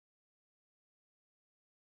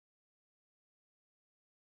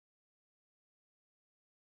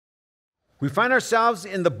We find ourselves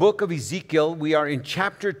in the book of Ezekiel. We are in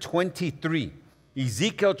chapter 23.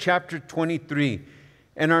 Ezekiel chapter 23.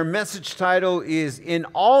 And our message title is, In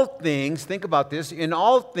All Things, think about this, in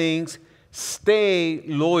all things, stay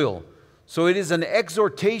loyal. So it is an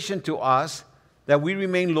exhortation to us that we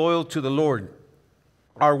remain loyal to the Lord.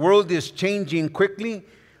 Our world is changing quickly.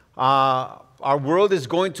 Our world is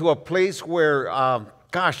going to a place where,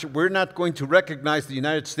 we're not going to recognize the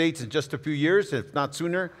United States in just a few years, if not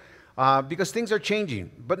sooner. Because things are changing,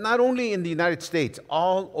 but not only in the United States,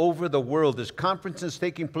 all over the world. There's conferences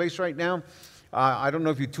taking place right now. I don't know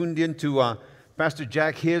if you tuned in to Pastor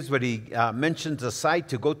Jack Hibbs, but he mentions a site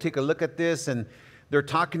to go take a look at this, and they're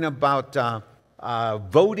talking about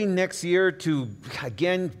voting next year to,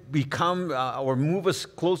 again, become or move us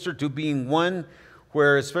closer to being one,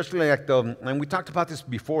 where especially like and we talked about this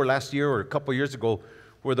before last year or a couple years ago,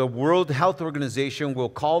 where the World Health Organization will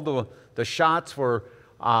call the shots for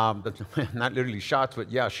not literally shots,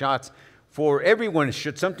 but yeah, shots for everyone.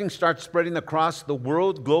 Should something start spreading across the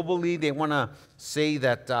world globally, they want to say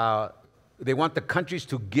that they want the countries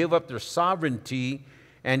to give up their sovereignty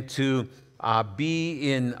and to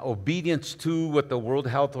be in obedience to what the World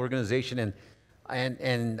Health Organization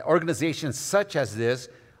and organizations such as this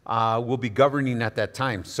will be governing at that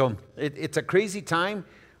time. So it's a crazy time.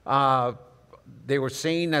 They were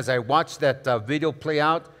saying, as I watched that video play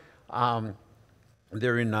out,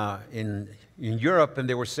 they're in Europe, and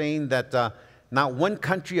they were saying that not one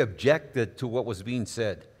country objected to what was being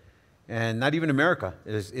said, and not even America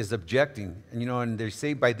is objecting. And and they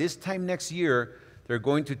say by this time next year they're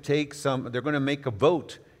going to make a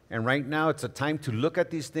vote. And right now it's a time to look at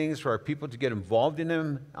these things, for our people to get involved in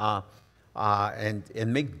them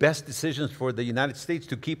and make best decisions for the United States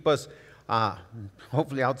to keep us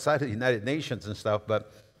hopefully outside of the United Nations and stuff.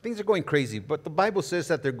 But things are going crazy. But the Bible says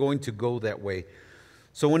that they're going to go that way.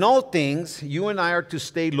 So in all things, you and I are to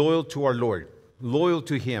stay loyal to our Lord, loyal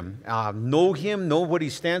to Him, know what He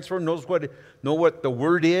stands for, know what the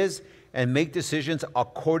Word is, and make decisions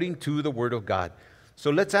according to the Word of God. So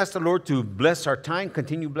let's ask the Lord to bless our time,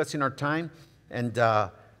 continue blessing our time, and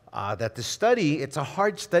that the study, it's a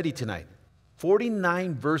hard study tonight.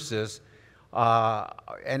 49 verses,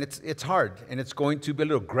 and it's hard, and it's going to be a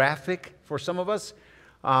little graphic for some of us.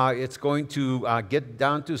 It's going to get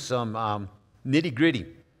down to some nitty-gritty.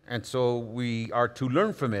 And so we are to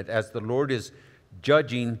learn from it as the Lord is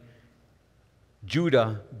judging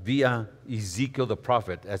Judah via Ezekiel the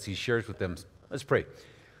prophet as He shares with them. Let's pray.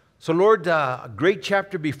 So Lord, a great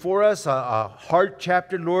chapter before us, a hard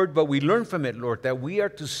chapter, Lord, but we learn from it, Lord, that we are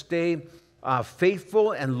to stay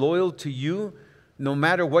faithful and loyal to You no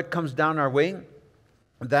matter what comes down our way.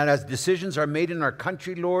 That as decisions are made in our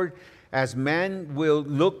country, Lord, as man will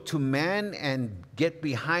look to man and get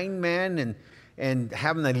behind man and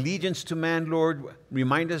have an allegiance to man, Lord,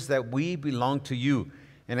 remind us that we belong to You.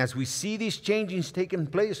 And as we see these changes taking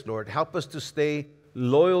place, Lord, help us to stay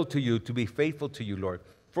loyal to You, to be faithful to You, Lord.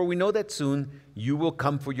 For we know that soon You will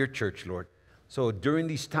come for Your church, Lord. So during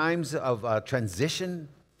these times of transition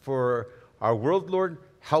for our world, Lord,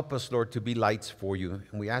 help us, Lord, to be lights for You.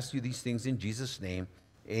 And we ask You these things in Jesus' name.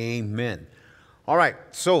 Amen. All right,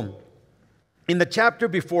 so in the chapter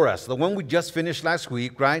before us, the one we just finished last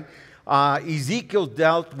week, right? Ezekiel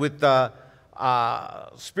dealt with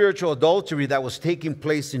spiritual adultery that was taking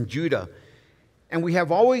place in Judah. And we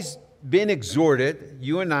have always been exhorted,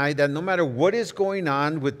 you and I, that no matter what is going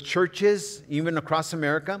on with churches, even across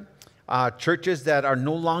America, churches that are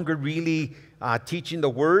no longer really teaching the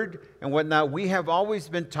Word and whatnot, we have always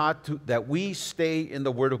been taught that we stay in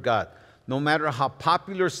the Word of God. No matter how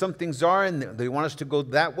popular some things are and they want us to go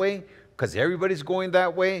that way, because everybody's going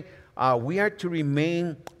that way, we are to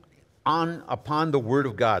remain upon the Word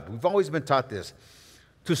of God. We've always been taught this.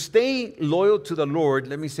 To stay loyal to the Lord,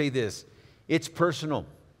 let me say this, it's personal.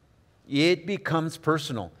 It becomes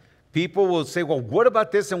personal. People will say, well, what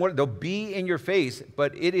about this and what? They'll be in your face,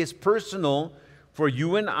 but it is personal for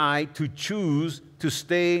you and I to choose to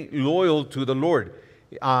stay loyal to the Lord.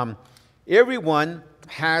 Everyone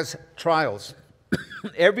has trials.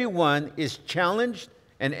 Everyone is challenged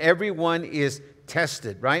and everyone is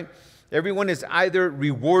tested, right? Everyone is either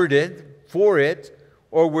rewarded for it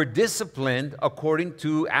or we're disciplined according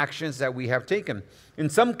to actions that we have taken. In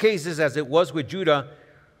some cases, as it was with Judah,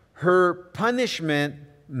 her punishment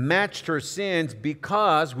matched her sins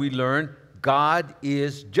because we learn God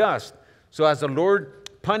is just. So as the Lord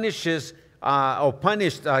punished His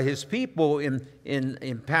people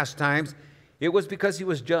in past times, it was because He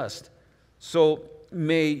was just. So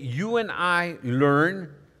may you and I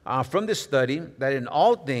learn from this study that in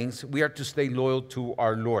all things we are to stay loyal to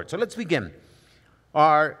our Lord. So let's begin.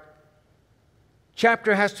 Our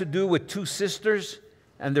chapter has to do with two sisters,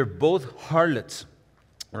 and they're both harlots.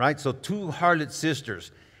 All right, so two harlot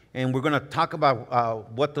sisters. And we're going to talk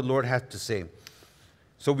about what the Lord has to say.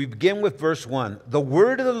 So we begin with verse 1. The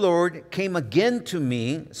word of the Lord came again to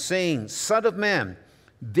me, saying, Son of man,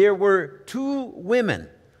 there were two women,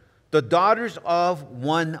 the daughters of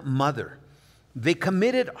one mother. They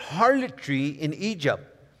committed harlotry in Egypt.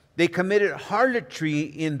 They committed harlotry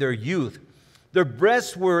in their youth. Their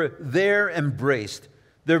breasts were there embraced.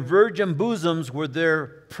 Their virgin bosoms were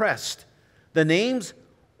there pressed. The names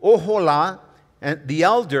Oholah, and the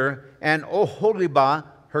elder, and Oholibah,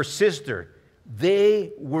 her sister,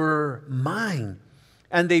 they were mine.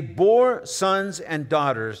 And they bore sons and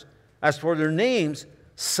daughters. As for their names,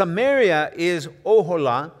 Samaria is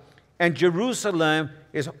Oholah, and Jerusalem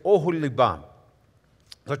is Oholibah.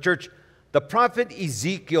 So, church, the prophet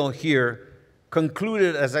Ezekiel here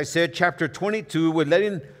concluded, as I said, chapter 22, with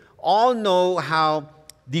letting all know how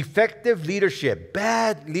defective leadership,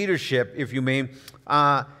 bad leadership, if you may,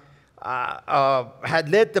 had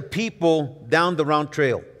led the people down the wrong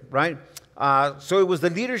trail, right? So it was the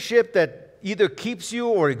leadership that either keeps you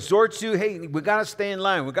or exhorts you, hey, we got to stay in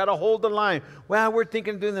line. We got to hold the line. Well, we're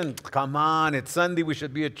thinking of doing that. Come on, it's Sunday. We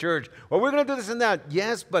should be at church. Well, we're going to do this and that.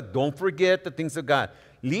 Yes, but don't forget the things of God.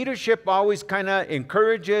 Leadership always kind of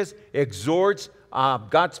encourages, exhorts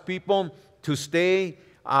God's people to stay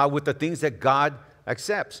with the things that God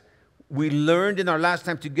accepts. We learned in our last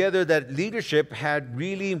time together that leadership had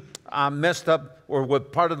really messed up, or was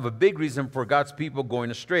part of a big reason for God's people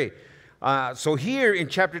going astray. So here in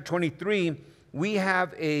chapter 23, we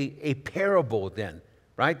have a parable then,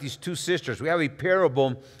 right? These two sisters. We have a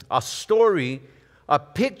parable, a story, a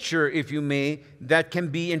picture, if you may, that can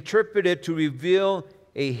be interpreted to reveal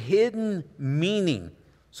a hidden meaning.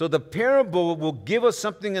 So the parable will give us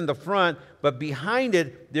something in the front, but behind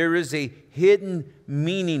it, there is a hidden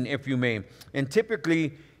meaning, if you may. And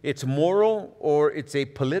typically, it's moral or it's a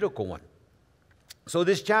political one. So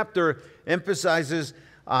this chapter emphasizes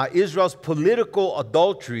Israel's political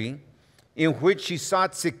adultery, in which she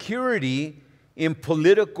sought security in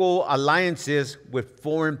political alliances with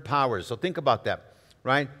foreign powers. So think about that,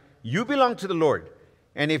 right? You belong to the Lord.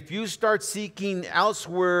 And if you start seeking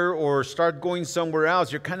elsewhere or start going somewhere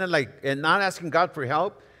else, you're kind of like, and not asking God for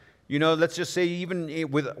help. You know, let's just say even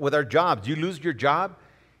with our jobs, you lose your job,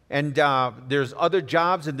 and there's other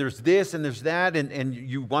jobs, and there's this and there's that, and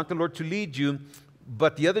you want the Lord to lead you,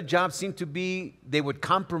 but the other jobs seem to be, they would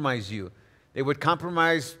compromise you. They would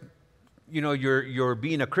compromise, you know, your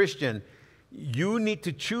being a Christian. You need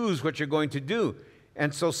to choose what you're going to do.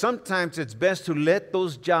 And so sometimes it's best to let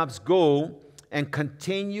those jobs go and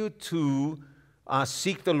continue to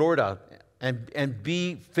seek the Lord out and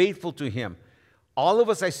be faithful to Him. All of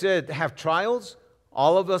us, I said, have trials.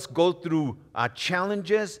 All of us go through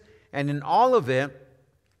challenges. And in all of it,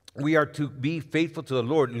 we are to be faithful to the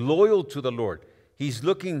Lord, loyal to the Lord. He's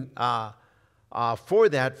looking for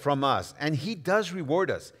that from us. And He does reward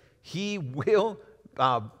us. He will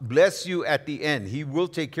bless you at the end. He will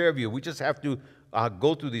take care of you. We just have to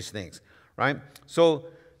go through these things, right? So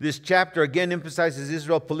this chapter again emphasizes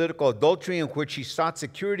Israel's political adultery, in which she sought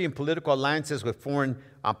security in political alliances with foreign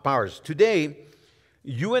powers. Today,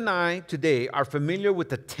 you and I today are familiar with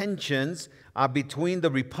the tensions between the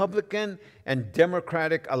Republican and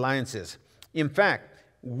Democratic alliances. In fact,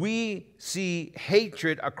 we see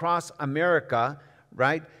hatred across America,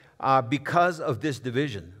 right, because of this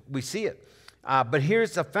division. We see it. But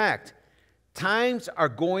here's the fact. Times are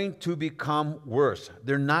going to become worse.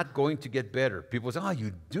 They're not going to get better. People say, oh,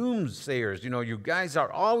 you doomsayers. You know, you guys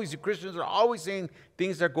are always, you Christians are always saying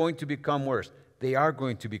things are going to become worse. They are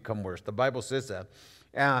going to become worse. The Bible says that.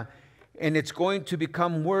 And it's going to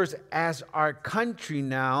become worse as our country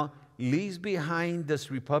now leaves behind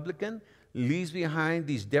this Republican, leaves behind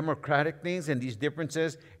these democratic things and these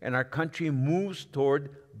differences, and our country moves toward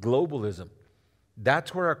globalism.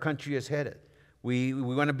 That's where our country is headed. We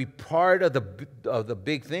want to be part of the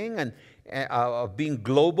big thing and of being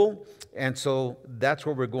global, and so that's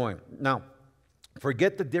where we're going. Now,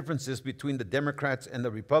 forget the differences between the Democrats and the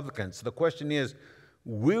Republicans. The question is,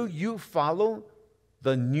 will you follow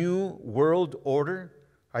the new world order?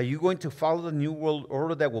 Are you going to follow the new world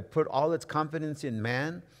order that will put all its confidence in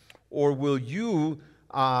man? Or will you,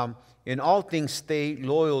 in all things, stay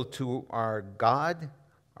loyal to our God,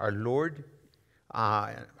 our Lord,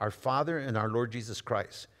 our Father, and our Lord Jesus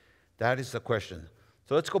Christ? That is the question.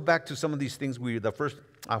 So let's go back to some of these things, the first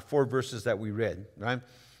 4 verses that we read. Right?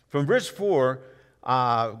 From verse 4,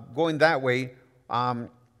 going that way,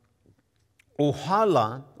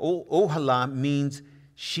 Ohala means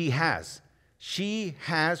she has. She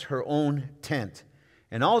has her own tent.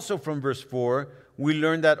 And also from verse 4, we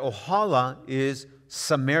learn that Oholah is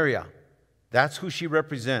Samaria. That's who she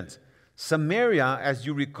represents. Samaria, as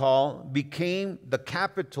you recall, became the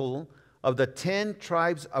capital of the 10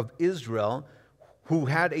 tribes of Israel who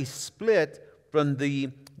had a split from the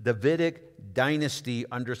Davidic dynasty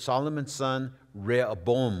under Solomon's son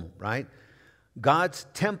Rehoboam, right? God's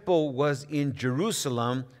temple was in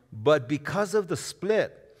Jerusalem, but because of the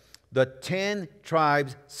split, the 10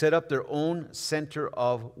 tribes set up their own center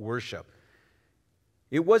of worship.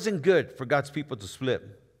 It wasn't good for God's people to split.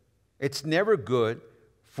 It's never good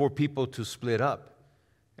for people to split up.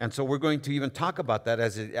 And so we're going to even talk about that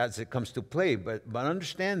as it comes to play. But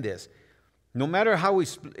understand this. No matter how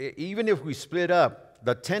even if we split up,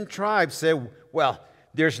 the 10 tribes said, well,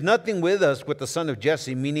 there's nothing with us with the son of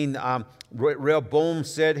Jesse, meaning Rehoboam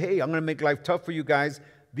said, hey, I'm going to make life tough for you guys.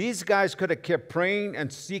 These guys could have kept praying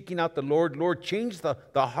and seeking out the Lord. Lord, change the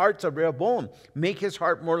hearts of Rehoboam. Make his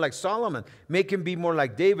heart more like Solomon. Make him be more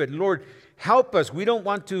like David. Lord, help us. We don't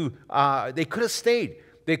want to. They could have stayed.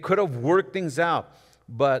 They could have worked things out.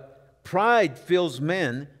 But pride fills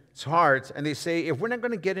men's hearts, and they say, if we're not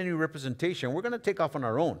going to get any representation, we're going to take off on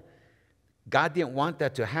our own. God didn't want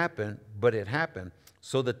that to happen, but it happened.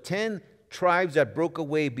 So the 10 tribes that broke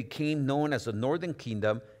away became known as the northern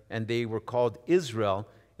kingdom, and they were called Israel.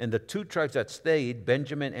 And the 2 tribes that stayed,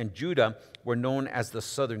 Benjamin and Judah, were known as the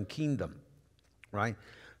southern kingdom, right?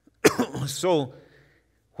 So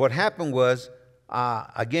what happened was,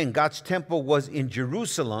 again, God's temple was in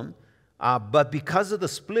Jerusalem, but because of the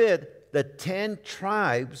split, the 10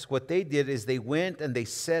 tribes, what they did is they went and they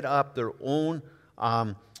set up their own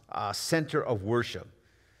center of worship.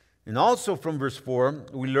 And also from verse 4,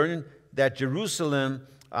 we learn that Jerusalem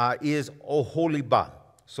is Oholibah.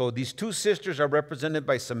 So these 2 sisters are represented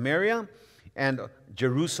by Samaria and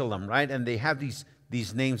Jerusalem, right? And they have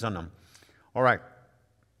these names on them. All right.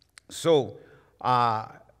 So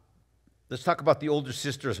let's talk about the older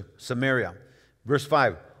sister, Samaria. Verse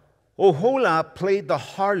 5. Oholah played the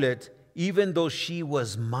harlot even though she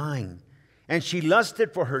was mine. And she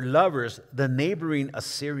lusted for her lovers, the neighboring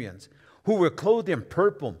Assyrians, who were clothed in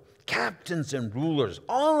purple, captains and rulers,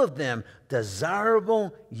 all of them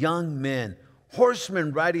desirable young men,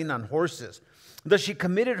 horsemen riding on horses. Thus she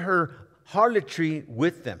committed her harlotry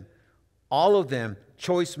with them, all of them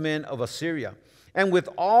choice men of Assyria. And with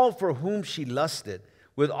all for whom she lusted,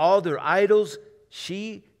 with all their idols,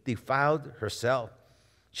 she defiled herself.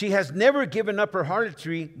 She has never given up her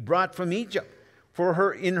harlotry brought from Egypt. For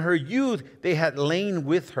her in her youth they had lain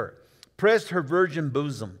with her, pressed her virgin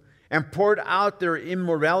bosom, and poured out their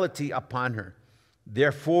immorality upon her.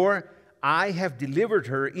 Therefore I have delivered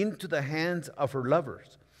her into the hands of her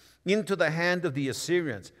lovers, into the hand of the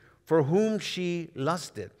Assyrians, for whom she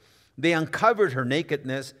lusted. They uncovered her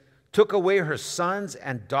nakedness, took away her sons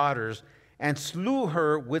and daughters, and slew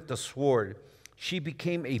her with the sword. She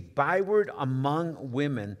became a byword among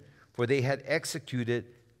women, for they had executed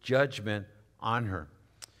judgment on her.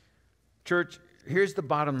 Church, here's the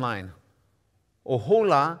bottom line.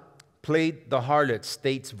 Oholah played the harlot,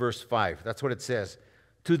 states verse 5. That's what it says.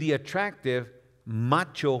 To the attractive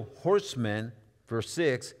macho horsemen, verse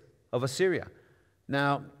 6, of Assyria.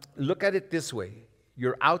 Now, look at it this way.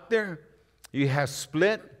 You're out there, you have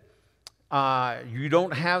split, you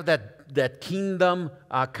don't have that kingdom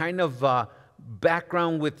kind of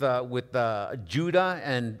background with Judah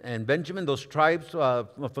and Benjamin, those tribes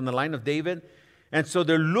from the line of David. And so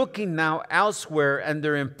they're looking now elsewhere, and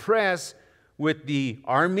they're impressed with the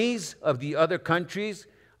armies of the other countries,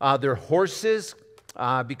 their horses,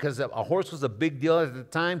 because a horse was a big deal at the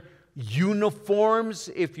time, uniforms,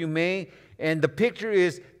 if you may. And the picture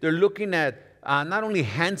is they're looking at not only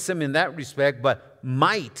handsome in that respect, but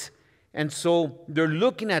might. And so they're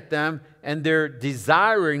looking at them and they're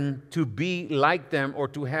desiring to be like them or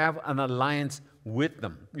to have an alliance with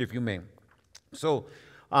them, if you may. So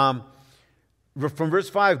from verse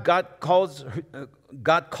 5, God calls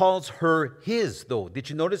her his, though. Did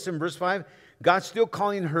you notice in verse 5? God's still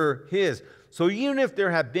calling her his. So even if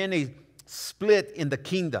there had been a split in the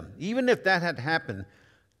kingdom, even if that had happened,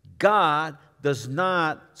 God does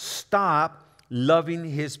not stop loving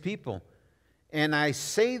his people. And I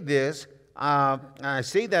say this, I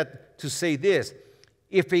say that to say this.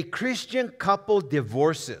 If a Christian couple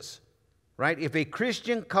divorces, right? If a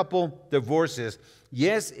Christian couple divorces,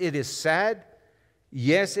 yes, it is sad.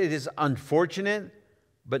 Yes, it is unfortunate.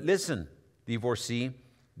 But listen, divorcee,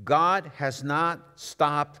 God has not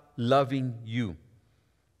stopped loving you.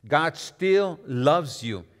 God still loves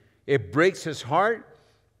you. It breaks his heart.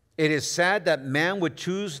 It is sad that man would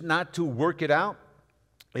choose not to work it out.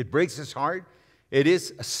 It breaks his heart. It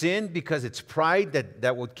is a sin because it's pride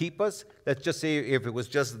that would keep us. Let's just say if it was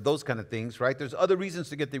just those kind of things, right? There's other reasons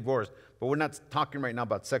to get divorced, but we're not talking right now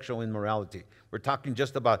about sexual immorality. We're talking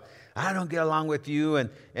just about, I don't get along with you,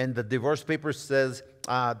 and the divorce paper says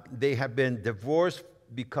they have been divorced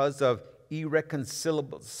because of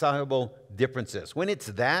irreconcilable differences. When it's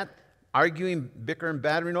that, arguing, bickering,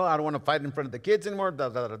 battering, I don't want to fight in front of the kids anymore,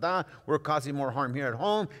 we're causing more harm here at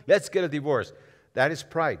home, let's get a divorce. That is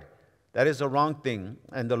pride. That is a wrong thing,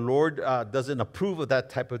 and the Lord doesn't approve of that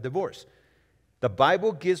type of divorce. The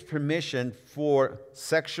Bible gives permission for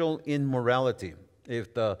sexual immorality.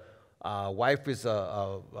 If the wife is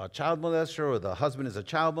a child molester, or the husband is a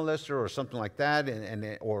child molester, or something like that,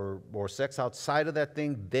 or sex outside of that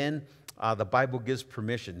thing, then the Bible gives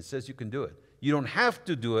permission. It says you can do it. You don't have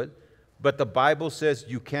to do it, but the Bible says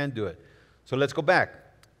you can do it. So let's go back.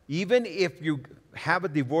 Even if you have a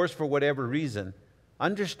divorce for whatever reason,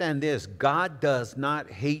 understand this: God does not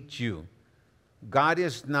hate you. God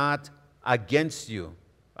is not against you.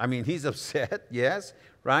 I mean, He's upset, yes,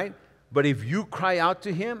 right? But if you cry out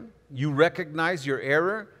to Him, you recognize your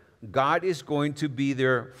error, God is going to be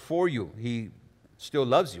there for you. He still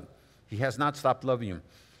loves you. He has not stopped loving you.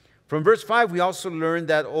 From verse 5, we also learn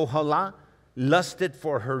that Oholah lusted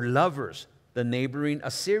for her lovers, the neighboring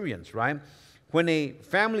Assyrians, right? When a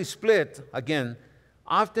family split, again,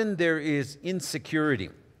 often there is insecurity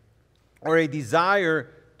or a desire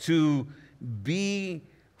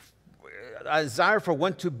for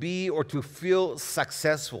one to be or to feel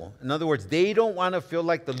successful. In other words, they don't want to feel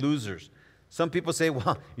like the losers. Some people say,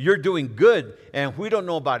 well, you're doing good, and we don't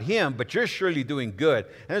know about him, but you're surely doing good.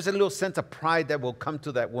 And there's a little sense of pride that will come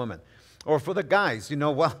to that woman. Or for the guys,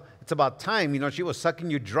 well, it's about time. She was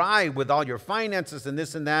sucking you dry with all your finances and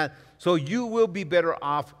this and that, so you will be better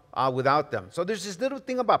off without them. So there's this little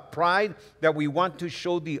thing about pride that we want to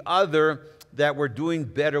show the other that we're doing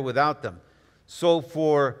better without them. So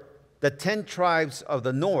for the 10 tribes of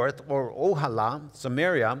the north, or Oholah,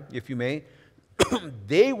 Samaria, if you may,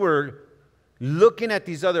 they were looking at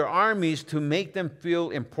these other armies to make them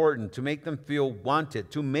feel important, to make them feel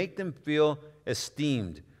wanted, to make them feel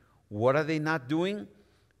esteemed. What are they not doing?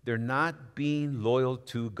 They're not being loyal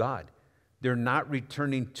to God. They're not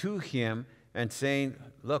returning to Him and saying,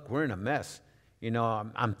 look, we're in a mess.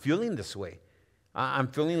 I'm feeling this way. I'm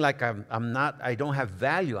feeling like I don't have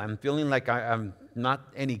value. I'm feeling like I'm not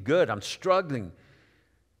any good. I'm struggling.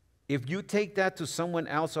 If you take that to someone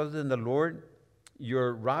else other than the Lord,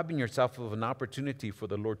 you're robbing yourself of an opportunity for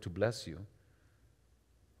the Lord to bless you.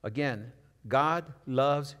 Again, God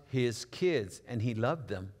loves His kids, and He loved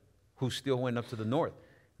them who still went up to the north.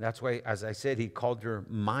 That's why, as I said, He called her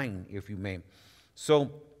mine, if you may.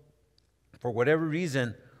 So, for whatever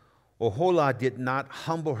reason, Oholah did not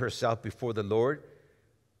humble herself before the Lord.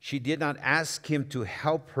 She did not ask Him to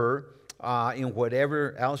help her in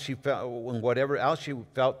whatever else she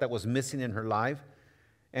felt that was missing in her life.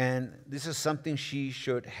 And this is something she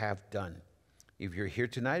should have done. If you're here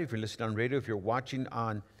tonight, if you're listening on radio, if you're watching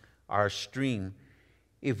on our stream,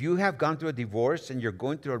 if you have gone through a divorce and you're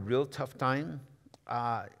going through a real tough time,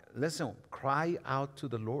 listen, cry out to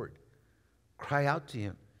the Lord. Cry out to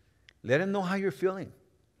Him. Let Him know how you're feeling.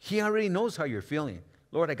 He already knows how you're feeling.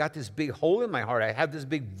 Lord, I got this big hole in my heart. I have this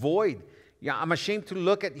big void. Yeah, I'm ashamed to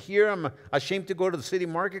look at here. I'm ashamed to go to the city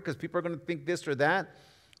market because people are going to think this or that.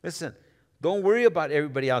 Listen, don't worry about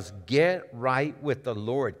everybody else. Get right with the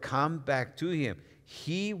Lord. Come back to Him.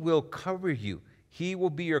 He will cover you. He will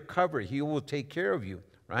be your cover. He will take care of you,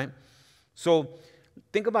 right? So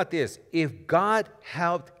think about this. If God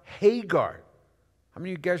helped Hagar, how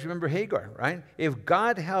many of you guys remember Hagar, right? If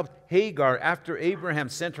God helped Hagar after Abraham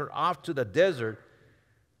sent her off to the desert,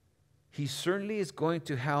 He certainly is going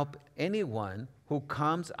to help anyone who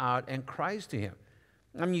comes out and cries to Him.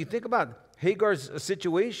 I mean, you think about Hagar's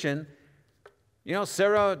situation.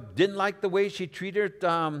 Sarah didn't like the way she treated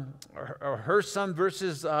her son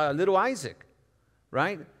versus little Isaac,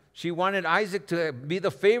 right? She wanted Isaac to be the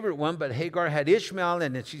favorite one, but Hagar had Ishmael,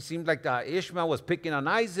 and she seemed like Ishmael was picking on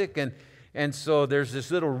Isaac, and so there's this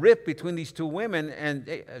little rift between these two women,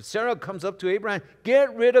 and Sarah comes up to Abraham,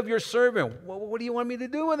 get rid of your servant. What do you want me to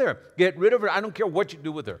do with her? Get rid of her. I don't care what you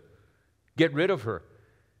do with her. Get rid of her.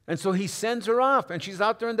 And so he sends her off, and she's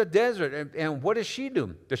out there in the desert. And what does she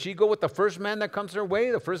do? Does she go with the first man that comes her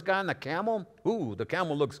way, the first guy on the camel? Ooh, the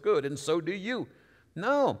camel looks good, and so do you.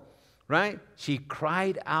 No, right? She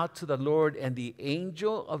cried out to the Lord, and the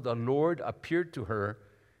angel of the Lord appeared to her,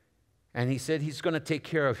 and He said He's going to take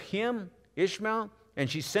care of him, Ishmael, and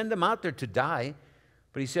she sent him out there to die.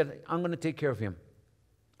 But He said, I'm going to take care of him.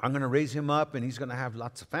 I'm going to raise him up, and he's going to have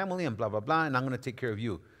lots of family and blah, blah, blah, and I'm going to take care of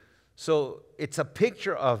you. So it's a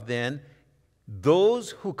picture of then those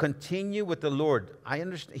who continue with the Lord. I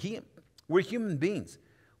understand. We're human beings.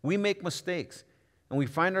 We make mistakes. And we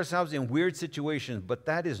find ourselves in weird situations. But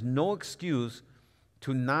that is no excuse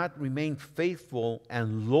to not remain faithful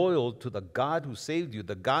and loyal to the God who saved you,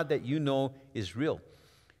 the God that you know is real.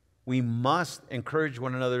 We must encourage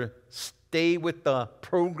one another. Stay with the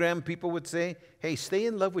program, people would say. Hey, stay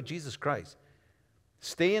in love with Jesus Christ.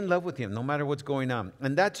 Stay in love with Him no matter what's going on.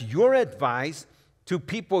 And that's your advice to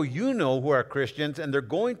people you know who are Christians and they're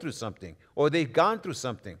going through something or they've gone through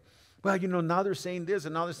something. Well, now they're saying this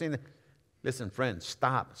and now they're saying that. Listen, friends,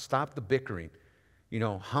 stop. Stop the bickering.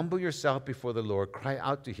 Humble yourself before the Lord. Cry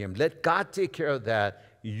out to Him. Let God take care of that.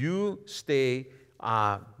 You stay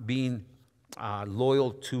being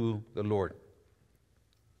loyal to the Lord.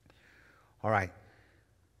 All right.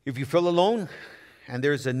 If you feel alone and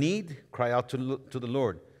there's a need, cry out to the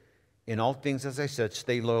Lord. In all things, as I said,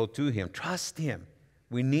 stay loyal to Him. Trust Him.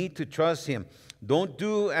 We need to trust Him. Don't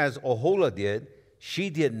do as Oholah did. She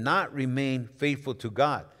did not remain faithful to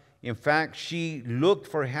God. In fact, she looked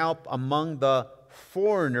for help among the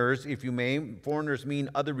foreigners, if you may. Foreigners mean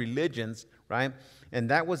other religions, right? And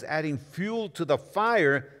that was adding fuel to the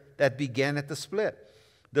fire that began at the split.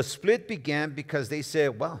 The split began because they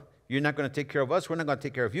said, well, you're not going to take care of us. We're not going to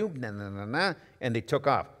take care of you. Nah, nah, nah, nah. And they took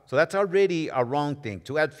off. So that's already a wrong thing.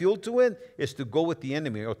 To add fuel to it is to go with the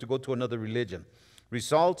enemy or to go to another religion.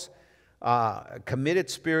 Results, committed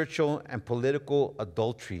spiritual and political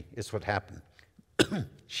adultery is what happened.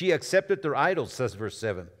 She accepted their idols, says verse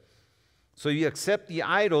 7. So you accept the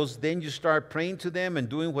idols, then you start praying to them and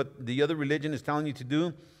doing what the other religion is telling you to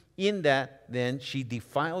do. In that, then, she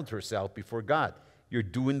defiled herself before God. You're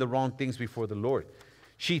doing the wrong things before the Lord.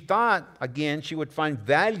 She thought, again, she would find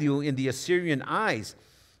value in the Assyrian eyes.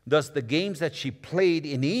 Thus, the games that she played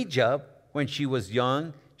in Egypt when she was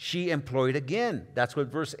young, she employed again. That's what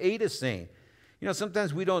verse 8 is saying.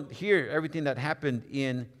 Sometimes we don't hear everything that happened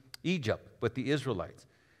in Egypt with the Israelites.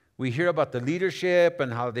 We hear about the leadership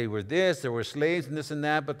and how they were this, they were slaves and this and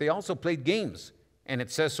that, but they also played games. And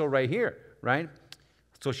it says so right here, right?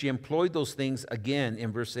 So she employed those things again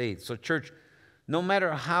in verse 8. So church, no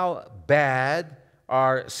matter how bad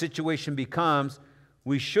our situation becomes,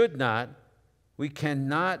 we cannot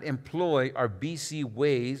employ our BC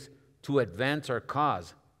ways to advance our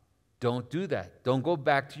cause. Don't do that. Don't go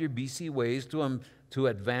back to your BC ways to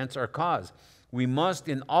advance our cause. We must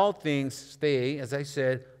in all things stay, as I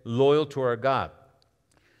said, loyal to our God.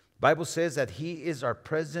 The Bible says that He is our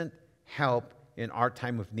present help in our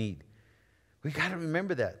time of need. We got to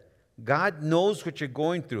remember that. God knows what you're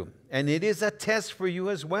going through, and it is a test for you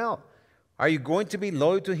as well. Are you going to be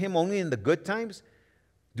loyal to Him only in the good times?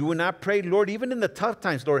 Do we not pray, Lord, even in the tough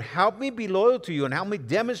times, Lord, help me be loyal to you and help me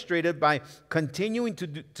demonstrate it by continuing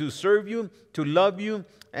to serve you, to love you,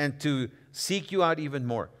 and to seek you out even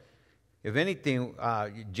more. If anything,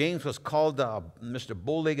 James was called Mr.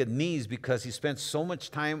 Bow-legged knees because he spent so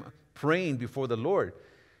much time praying before the Lord.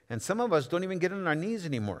 And some of us don't even get on our knees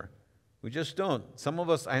anymore. We just don't. Some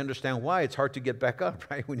of us, I understand why. It's hard to get back up,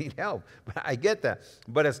 right? We need help. But I get that.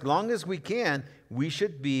 But as long as we can, we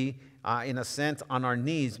should be, in a sense, on our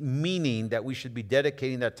knees, meaning that we should be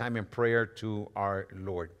dedicating that time in prayer to our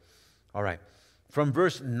Lord. All right. From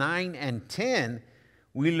verse 9 and 10,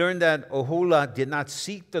 we learn that Oholah did not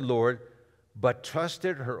seek the Lord, but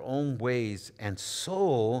trusted her own ways. And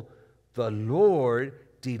so the Lord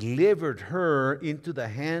delivered her into the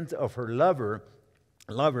hands of her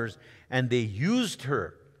lovers, and they used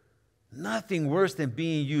her. Nothing worse than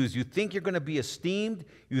being used. You think you're going to be esteemed,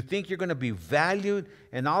 you think you're going to be valued,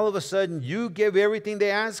 and all of a sudden you give everything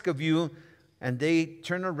they ask of you, and they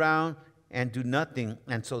turn around and do nothing.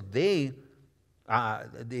 And so they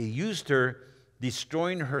used her,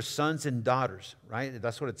 destroying her sons and daughters, right?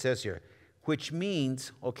 That's what it says here. Which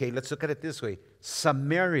means, okay, let's look at it this way.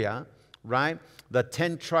 Samaria, right? The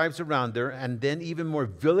 10 tribes around there, and then even more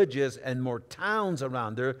villages and more towns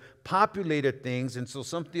around there, populated things. And so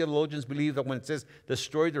some theologians believe that when it says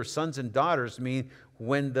destroy their sons and daughters, mean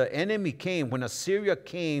when the enemy came, when Assyria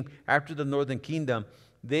came after the northern kingdom,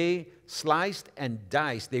 they sliced and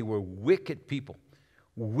diced. They were wicked people.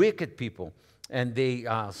 And they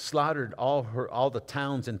slaughtered all the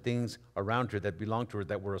towns and things around her that belonged to her,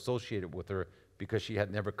 that were associated with her, because she had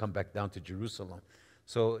never come back down to Jerusalem.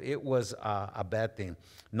 So it was a bad thing.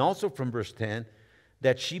 And also from verse 10,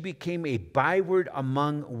 that she became a byword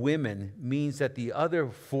among women means that the other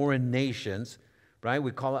foreign nations, right?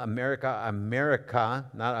 We call it America,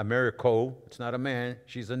 not Americo. It's not a man.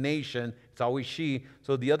 She's a nation. It's always she.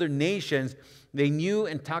 So the other nations, they knew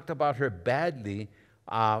and talked about her badly,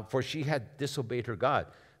 for she had disobeyed her God.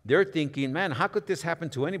 they're thinking, man, how could this happen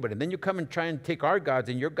to anybody? And then you come and try and take our gods,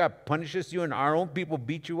 and your God punishes you, and our own people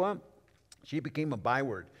beat you up. She became a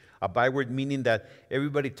byword. A byword meaning that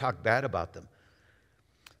everybody talked bad about them.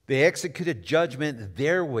 They executed judgment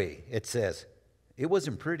their way, it says. It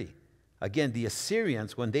wasn't pretty. Again, the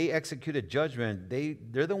Assyrians, when they executed judgment,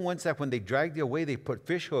 they're the ones that when they dragged you away, they put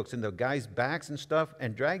fish hooks in the guys' backs and stuff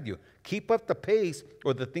and dragged you. Keep up the pace,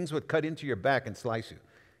 or the things would cut into your back and slice you.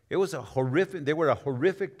 It was they were a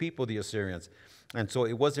horrific people, the Assyrians. And so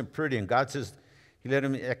it wasn't pretty. And God says he let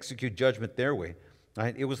them execute judgment their way.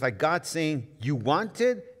 Right? It was like God saying, you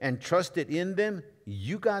wanted and trusted in them,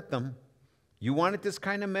 you got them. You wanted this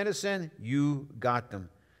kind of medicine, you got them.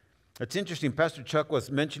 It's interesting. Pastor Chuck was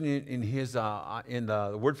mentioning in his in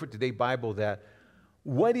the Word for Today Bible that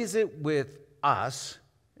what is it with us,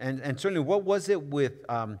 and certainly what was it with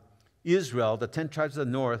Israel, the 10 tribes of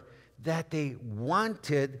the north, that they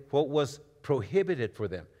wanted what was prohibited for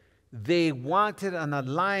them. They wanted an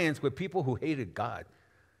alliance with people who hated God.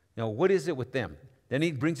 Now, what is it with them? Then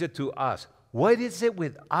he brings it to us. What is it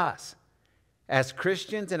with us as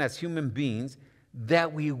Christians and as human beings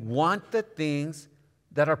that we want the things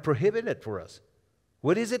that are prohibited for us?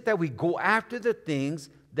 What is it that we go after the things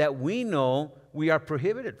that we know we are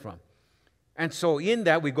prohibited from? And so in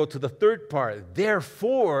that we go to the third part.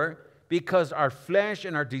 Therefore, because our flesh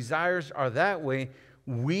and our desires are that way,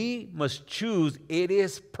 we must choose. It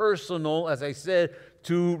is personal, as I said,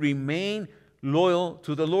 to remain loyal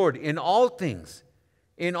to the Lord in all things.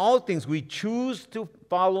 In all things, we choose to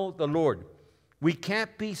follow the Lord. We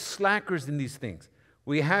can't be slackers in these things.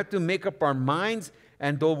 We have to make up our minds,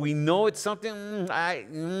 and though we know it's something,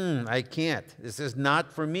 I can't. This is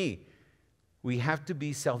not for me. We have to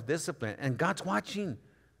be self-disciplined, and God's watching.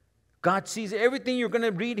 God sees everything you're going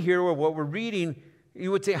to read here, or what we're reading.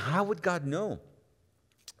 You would say, how would God know?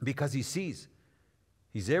 Because he sees.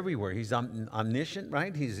 He's everywhere. He's omniscient,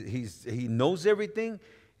 right? He knows everything.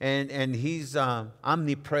 And he's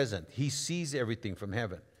omnipresent. He sees everything from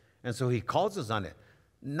heaven. And so he calls us on it.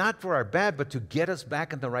 Not for our bad, but to get us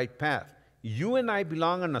back on the right path. You and I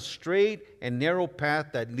belong on a straight and narrow path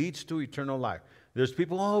that leads to eternal life. There's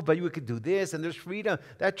people, oh, but you could do this, and there's freedom.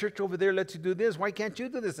 That church over there lets you do this. Why can't you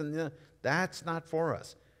do this? And that's not for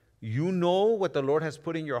us. You know what the Lord has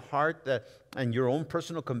put in your heart and your own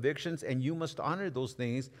personal convictions, and you must honor those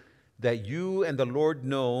things that you and the Lord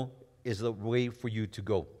know is the way for you to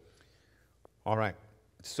go. All right.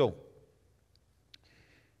 So,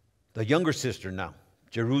 the younger sister now,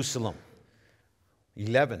 Jerusalem,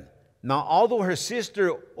 11. Now, although her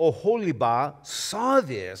sister Oholibah saw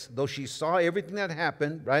this, though she saw everything that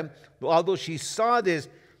happened, right? Although she saw this,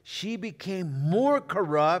 she became more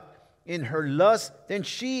corrupt in her lust than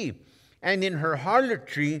she, and in her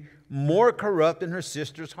harlotry more corrupt than her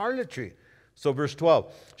sister's harlotry. So verse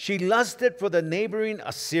 12, she lusted for the neighboring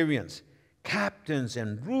Assyrians, captains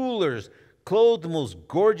and rulers, clothed most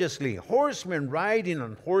gorgeously, horsemen riding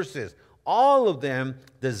on horses, all of them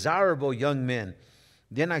desirable young men.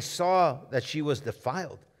 Then I saw that she was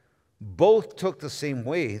defiled. Both took the same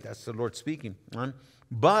way. That's the Lord speaking.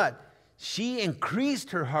 But she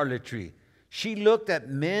increased her harlotry. She looked at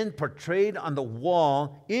men portrayed on the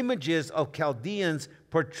wall, images of Chaldeans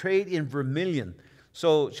portrayed in vermilion.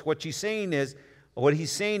 So what he's saying is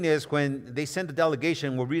when they sent the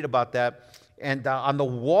delegation, we'll read about that, and on the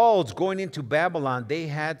walls going into Babylon, they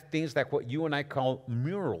had things like what you and I call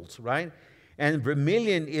murals, right? And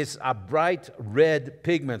vermilion is a bright red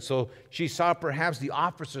pigment. So she saw perhaps the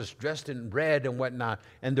officers dressed in red and whatnot,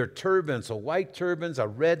 and their turbans, so white turbans, a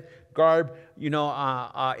red garb,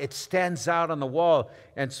 it stands out on the wall.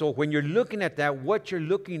 And so when you're looking at that, what you're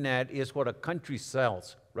looking at is what a country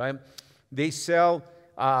sells, right? They sell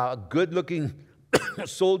good-looking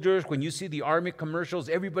soldiers. When you see the army commercials,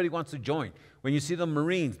 everybody wants to join. When you see the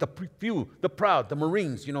Marines, the few, the proud, the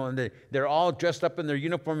Marines, and they're all dressed up in their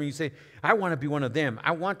uniform, and you say, I want to be one of them.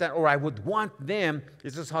 I want that, or I would want them.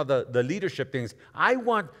 This is how the leadership thinks. I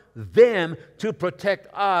want them to protect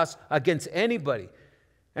us against anybody.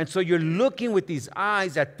 And so you're looking with these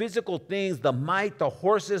eyes at physical things, the might, the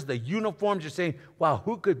horses, the uniforms. You're saying, wow,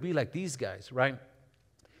 who could be like these guys, right?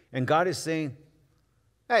 And God is saying,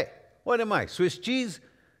 hey, what am I, Swiss cheese?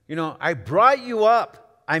 I brought you up.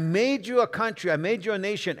 I made you a country. I made you a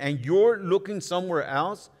nation, and you're looking somewhere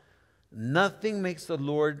else. Nothing makes the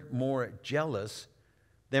Lord more jealous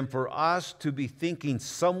than for us to be thinking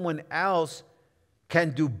someone else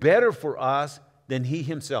can do better for us than he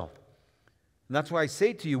himself. And that's why I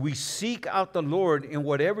say to you, we seek out the Lord in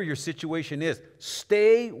whatever your situation is.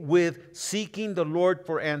 Stay with seeking the Lord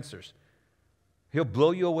for answers. He'll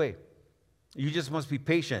blow you away. You just must be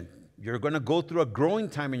patient. You're going to go through a growing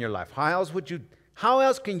time in your life. How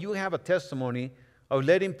else can you have a testimony of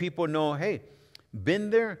letting people know, hey, been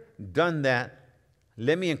there, done that.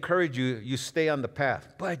 Let me encourage you, you stay on the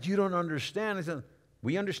path. But you don't understand. I said,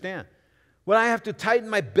 we understand. Well, I have to tighten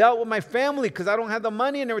my belt with my family because I don't have the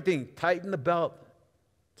money and everything. Tighten the belt.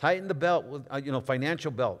 Tighten the belt with, financial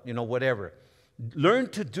belt, whatever. Learn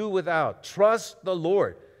to do without. Trust the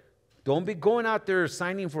Lord. Don't be going out there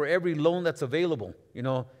signing for every loan that's available.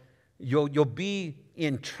 You'll be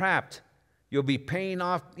entrapped. You'll be paying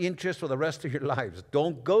off interest for the rest of your lives.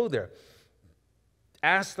 Don't go there.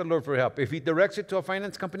 Ask the Lord for help. If He directs you to a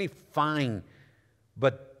finance company, fine.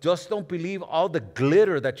 But just don't believe all the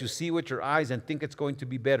glitter that you see with your eyes and think it's going to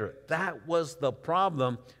be better. That was the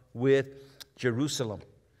problem with Jerusalem.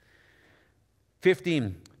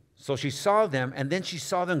 15. So she saw them, and then she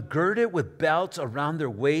saw them girded with belts around their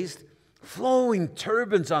waist, flowing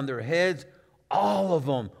turbans on their heads. All of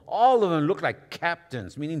them looked like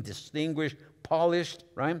captains, meaning distinguished, polished,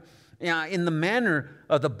 right? Yeah, in the manner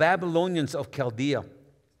of the Babylonians of Chaldea,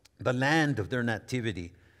 the land of their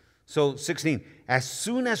nativity. So 16, as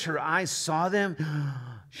soon as her eyes saw them,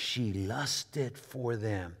 she lusted for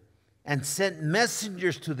them and sent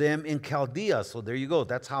messengers to them in Chaldea. So there you go.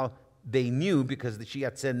 That's how they knew, because she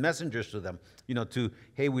had sent messengers to them,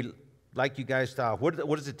 hey, we like you guys to, what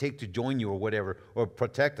does it take to join you or whatever, or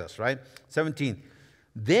protect us, right? 17,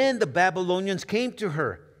 then the Babylonians came to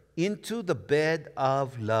her into the bed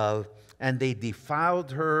of love, and they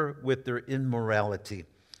defiled her with their immorality.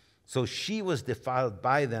 So she was defiled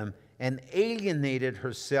by them and alienated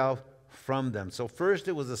herself from them. So first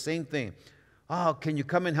it was the same thing. Oh, can you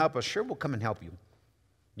come and help us? Sure, we'll come and help you.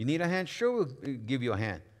 You need a hand? Sure, we'll give you a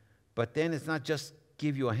hand. But then it's not just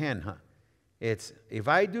give you a hand, huh? It's, if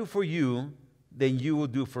I do for you, then you will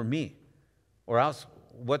do for me. Or else,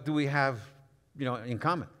 what do we have, in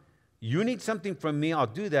common? You need something from me, I'll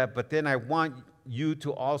do that, but then I want you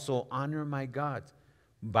to also honor my gods.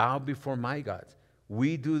 Bow before my gods.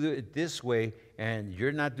 We do it this way, and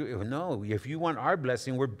you're not doing it. No, if you want our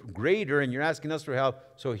blessing, we're greater, and you're asking us for help.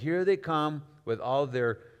 So here they come with all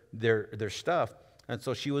their stuff. And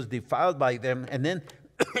so she was defiled by them, and then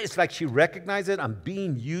it's like she recognized it. I'm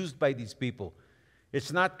being used by these people.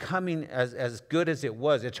 It's not coming as good as it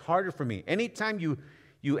was. It's harder for me. Anytime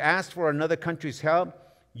you ask for another country's help,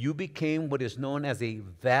 you became what is known as a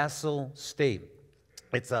vassal state.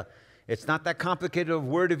 It's not that complicated of a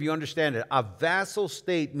word if you understand it. A vassal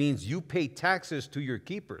state means you pay taxes to your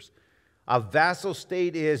keepers. A vassal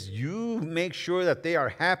state is you make sure that they are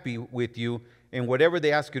happy with you in whatever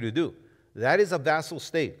they ask you to do. That is a vassal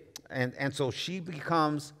state. And so she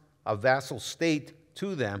becomes a vassal state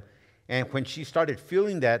to them. And when she started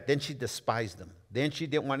feeling that, then she despised them. Then she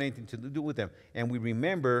didn't want anything to do with them. And we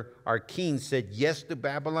remember our king said yes to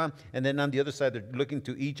Babylon, and then on the other side, they're looking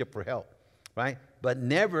to Egypt for help, right? But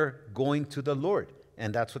never going to the Lord.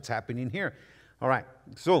 And that's what's happening here. All right,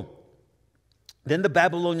 so then the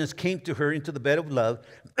Babylonians came to her into the bed of love,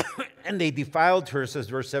 and they defiled her, says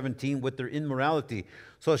verse 17, with their immorality.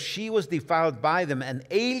 So she was defiled by them and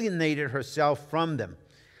alienated herself from them.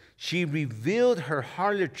 She revealed her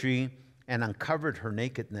harlotry and uncovered her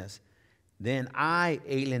nakedness. Then I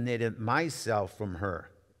alienated myself from her.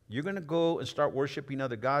 You're going to go and start worshiping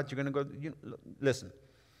other gods. You're going to go, listen,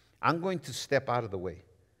 I'm going to step out of the way.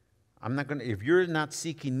 I'm not going to, if you're not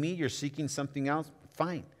seeking me, you're seeking something else,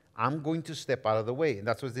 fine. I'm going to step out of the way. And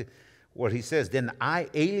that's what he says. Then I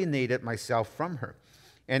alienated myself from her.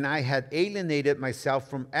 And I had alienated myself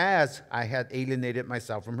from as I had alienated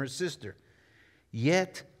myself from her sister.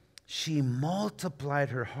 Yet she multiplied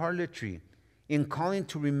her harlotry in calling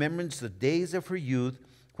to remembrance the days of her youth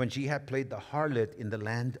when she had played the harlot in the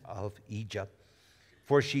land of Egypt.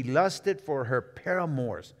 For she lusted for her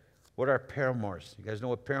paramours. What are paramours? You guys know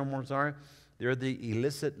what paramours are? They're the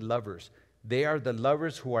illicit lovers. They are the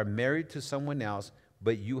lovers who are married to someone else,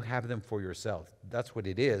 but you have them for yourself. That's what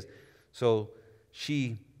it is. So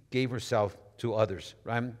she gave herself to others,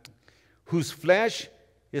 right? Whose flesh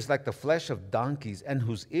is like the flesh of donkeys, and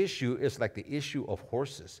whose issue is like the issue of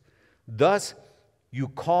horses. Thus you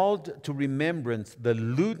called to remembrance the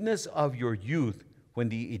lewdness of your youth when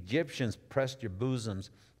the Egyptians pressed your bosoms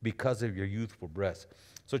because of your youthful breasts.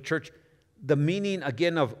 So church, the meaning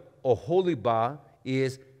again of Oholibah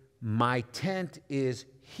is my tent is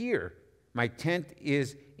here. My tent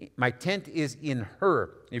is in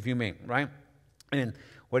her, if you may, right? And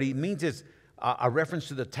what he means is a reference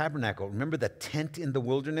to the tabernacle. Remember the tent in the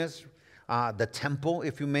wilderness? The temple,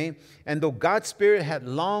 if you may. And though God's Spirit had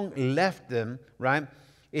long left them, right,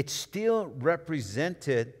 it still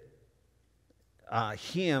represented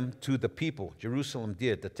him to the people. Jerusalem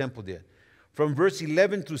did, the temple did. From verse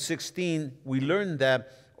 11 through 16, we learn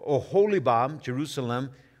that Oholibah,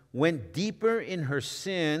 Jerusalem, went deeper in her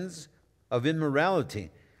sins of immorality.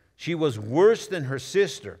 She was worse than her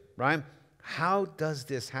sister, right? How does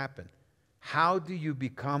this happen? How do you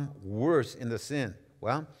become worse in the sin?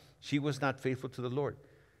 Well, she was not faithful to the Lord.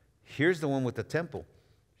 Here's the one with the temple.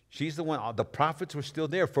 She's the one, the prophets were still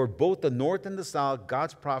there. For both the north and the south,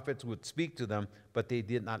 God's prophets would speak to them, but they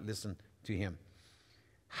did not listen to him.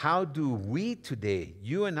 How do we today,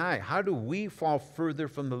 you and I, how do we fall further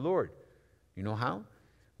from the Lord? You know how?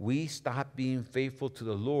 We stop being faithful to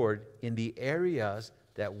the Lord in the areas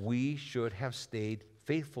that we should have stayed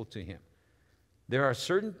faithful to him. There are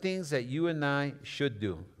certain things that you and I should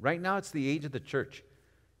do. Right now, it's the age of the church.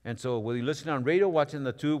 And so whether you listen on radio, watching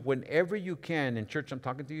the tube, whenever you can, in church, I'm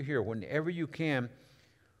talking to you here, whenever you can,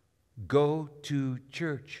 go to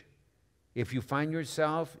church. If you find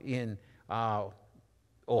yourself in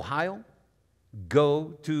Ohio,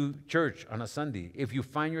 go to church on a Sunday. If you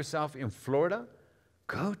find yourself in Florida,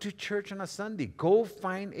 go to church on a Sunday. Go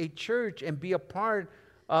find a church and be a part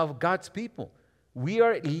of God's people. We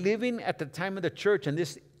are living at the time of the church, and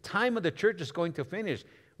this time of the church is going to finish.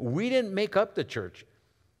 We didn't make up the church.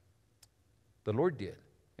 The Lord did,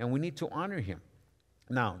 and we need to honor him.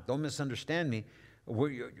 Now, don't misunderstand me.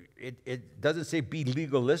 It doesn't say be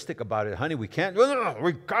legalistic about it. Honey, we can't. No,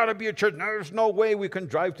 we got to be a church. No, there's no way we can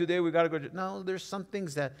drive today. We got to go. No, there's some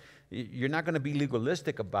things that you're not going to be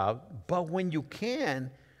legalistic about. But when you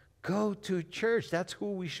can, go to church. That's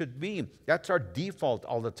who we should be. That's our default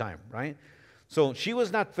all the time, right? So she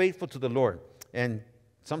was not faithful to the Lord. And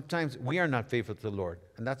sometimes we are not faithful to the Lord.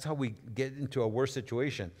 And that's how we get into a worse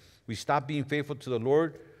situation. We stop being faithful to the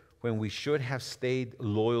Lord when we should have stayed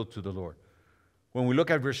loyal to the Lord. When we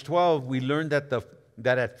look at verse 12, we learn that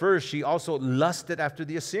at first she also lusted after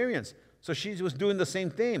the Assyrians. So she was doing the same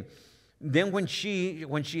thing. Then when she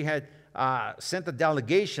had sent a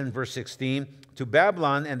delegation, verse 16, to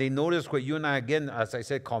Babylon, and they noticed what you and I, again, as I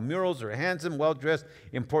said, call murals, or handsome, well-dressed,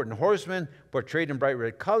 important horsemen, portrayed in bright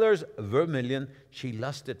red colors, vermilion, she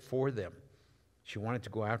lusted for them. She wanted to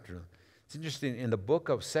go after them. It's interesting, in the book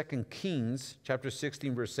of 2 Kings, chapter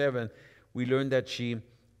 16, verse 7, we learn that she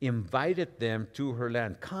invited them to her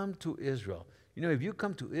land. Come to Israel. You know, if you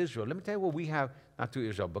come to Israel, let me tell you what we have, not to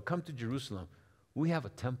Israel, but come to Jerusalem. We have a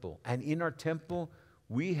temple. And in our temple,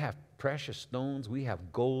 we have precious stones, we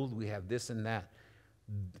have gold, we have this and that.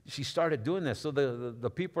 She started doing this. So the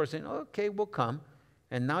people are saying, okay, we'll come.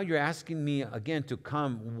 And now you're asking me again to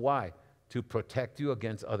come. Why? To protect you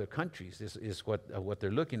against other countries. This is what they're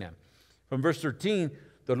looking at. From verse 13,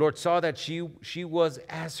 the Lord saw that she was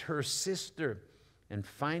as her sister. And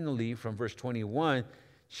finally, from verse 21,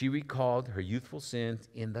 she recalled her youthful sins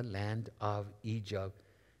in the land of Egypt.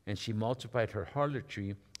 And she multiplied her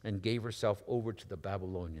harlotry and gave herself over to the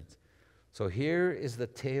Babylonians. So here is the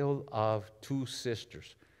tale of two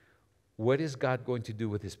sisters. What is God going to do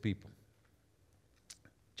with his people?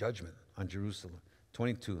 Judgment on Jerusalem.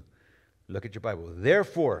 22. Look at your Bible.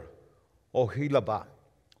 Therefore, Oholibah,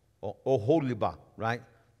 right?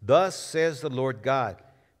 Thus says the Lord God,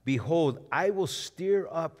 behold, I will stir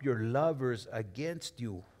up your lovers against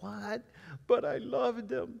you. What? But I loved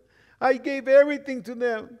them. I gave everything to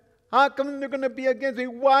them. How come they're going to be against me?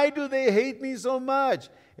 Why do they hate me so much?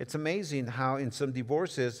 It's amazing how in some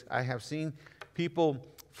divorces I have seen people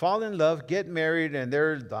fall in love, get married, and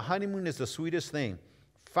the honeymoon is the sweetest thing.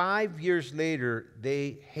 5 years later,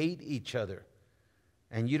 they hate each other.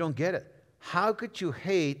 And you don't get it. How could you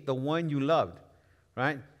hate the one you loved?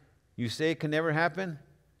 Right? You say it can never happen?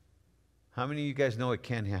 How many of you guys know it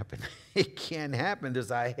can happen? It can happen.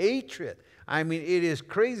 There's a hatred. I mean, it is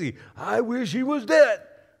crazy. I wish he was dead.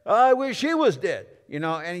 I wish he was dead. You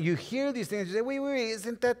know, and you hear these things. You say, wait,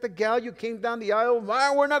 isn't that the gal you came down the aisle?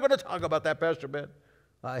 Well, we're not going to talk about that, Pastor Ben.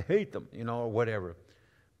 I hate them, you know, or whatever.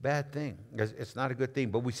 Bad thing. It's not a good thing.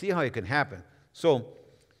 But we see how it can happen. So,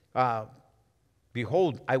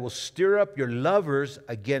 behold, I will stir up your lovers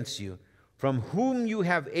against you, from whom you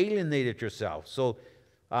have alienated yourself. So,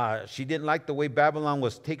 she didn't like the way Babylon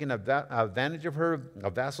was taking advantage of her, a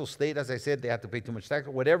vassal state, as I said. They had to pay too much tax,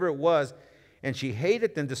 whatever it was. And she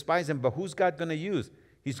hated them, despised them. But who's God going to use?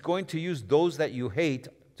 He's going to use those that you hate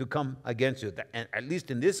to come against you. And at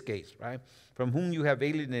least in this case, right? From whom you have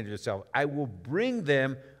alienated yourself. I will bring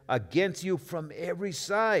them against you from every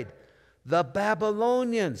side. The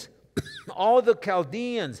Babylonians, all the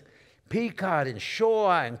Chaldeans, Pekod and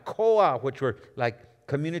Shoah and Koah, which were like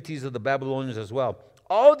communities of the Babylonians as well.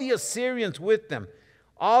 All the Assyrians with them.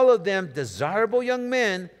 All of them desirable young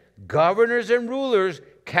men, governors and rulers,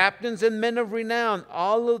 captains and men of renown,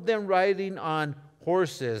 all of them riding on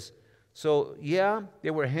horses. So, yeah, they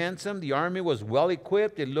were handsome. The army was well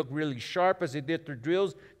equipped. It looked really sharp as they did their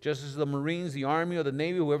drills, just as the Marines, the Army, or the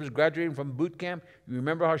Navy, whoever's graduating from boot camp. You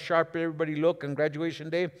remember how sharp everybody looked on graduation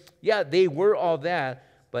day? Yeah, they were all that,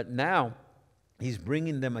 but now he's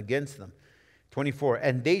bringing them against them. 24,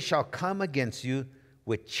 and they shall come against you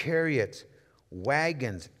with chariots,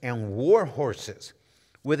 wagons, and war horses,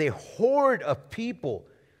 with a horde of people.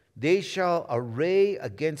 They shall array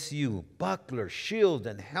against you buckler, shield,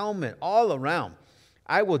 and helmet all around.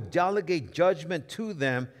 I will delegate judgment to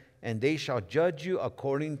them, and they shall judge you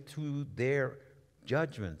according to their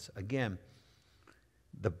judgments. Again,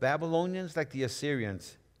 the Babylonians, like the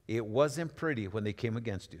Assyrians, it wasn't pretty when they came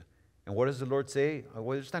against you. And what does the Lord say?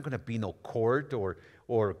 Well, there's not going to be no court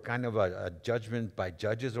or kind of a judgment by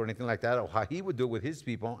judges or anything like that, or how he would do it with his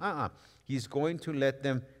people. He's going to let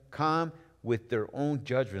them come with their own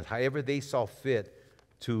judgments, however they saw fit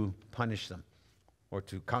to punish them or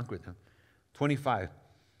to conquer them. 25,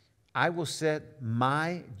 I will set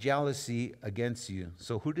my jealousy against you.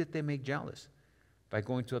 So who did they make jealous? By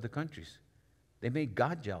going to other countries. They made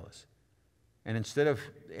God jealous. And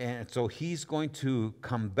so he's going to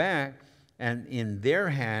come back, and in their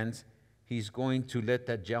hands, he's going to let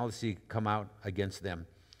that jealousy come out against them.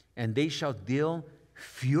 And they shall deal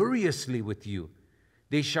furiously with you.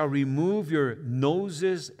 They shall remove your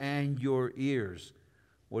noses and your ears.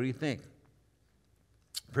 What do you think?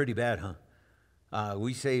 Pretty bad, huh?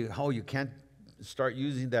 We say, oh, you can't start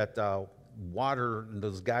using that water and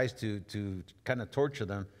those guys to kind of torture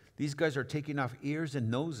them. These guys are taking off ears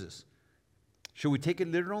and noses. Should we take it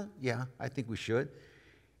literal? Yeah, I think we should.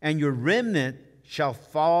 And your remnant shall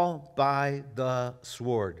fall by the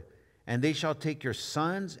sword, and they shall take your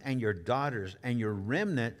sons and your daughters, and your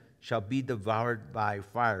remnant shall be devoured by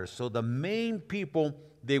fire. So the main people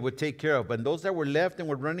they would take care of, and those that were left and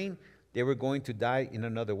were running, they were going to die in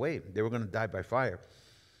another way. They were going to die by fire.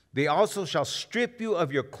 They also shall strip you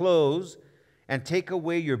of your clothes and take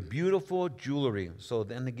away your beautiful jewelry. So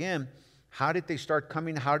then again, how did they start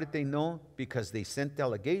coming? How did they know? Because they sent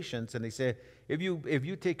delegations and they said, if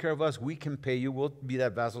you take care of us, we can pay you. We'll be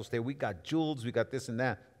that vassal state. We got jewels. We got this and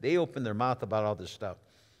that. They opened their mouth about all this stuff.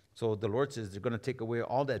 So the Lord says they're going to take away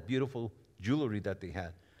all that beautiful jewelry that they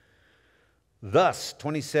had. Thus,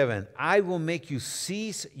 27, I will make you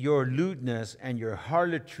cease your lewdness and your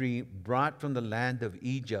harlotry brought from the land of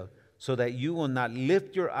Egypt, so that you will not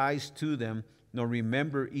lift your eyes to them, nor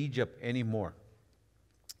remember Egypt anymore.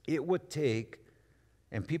 It would take,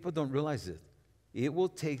 and people don't realize it, it will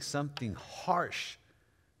take something harsh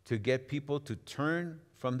to get people to turn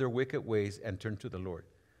from their wicked ways and turn to the Lord.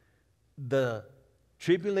 The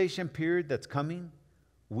tribulation period that's coming,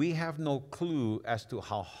 we have no clue as to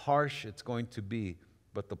how harsh it's going to be.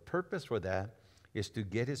 But the purpose for that is to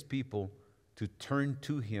get his people to turn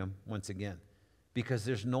to him once again. Because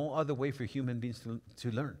there's no other way for human beings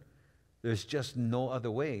to learn. There's just no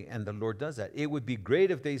other way. And the Lord does that. It would be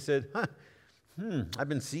great if they said, I've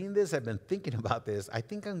been seeing this. I've been thinking about this. I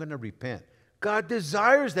think I'm going to repent. God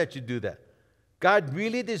desires that you do that. God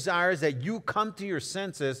really desires that you come to your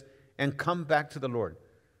senses and come back to the Lord.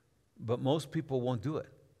 But most people won't do it.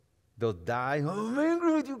 They'll die. Oh, I'm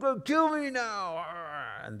angry with you. Go kill me now.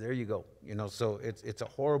 And there you go. So it's a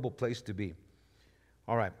horrible place to be.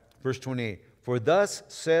 All right. Verse 28. For thus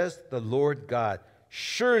says the Lord God,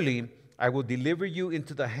 surely I will deliver you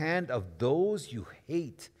into the hand of those you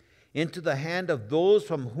hate, into the hand of those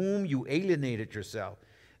from whom you alienated yourself.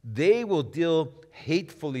 They will deal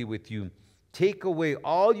hatefully with you, take away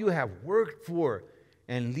all you have worked for,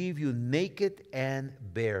 and leave you naked and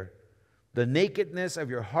bare. The nakedness of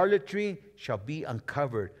your harlotry shall be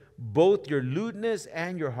uncovered, both your lewdness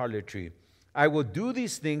and your harlotry. I will do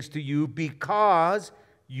these things to you because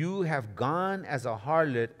you have gone as a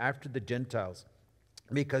harlot after the Gentiles,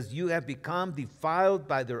 because you have become defiled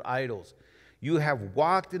by their idols. You have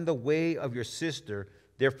walked in the way of your sister.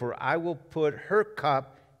 Therefore, I will put her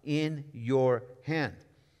cup in your hand.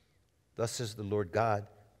 Thus says the Lord God,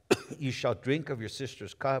 you shall drink of your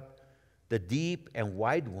sister's cup, the deep and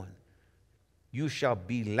wide one. You shall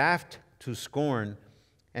be laughed to scorn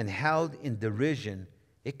and held in derision.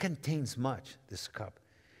 It contains much, this cup.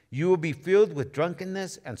 You will be filled with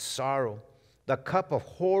drunkenness and sorrow, the cup of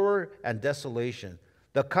horror and desolation,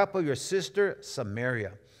 the cup of your sister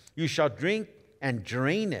Samaria. You shall drink and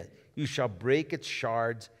drain it. You shall break its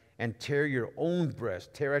shards and tear at your own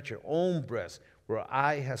breast, where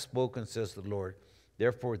I have spoken, says the Lord.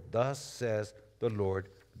 Therefore, thus says the Lord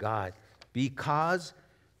God, because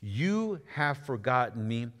you have forgotten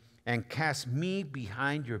me and cast me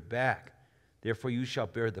behind your back. Therefore you shall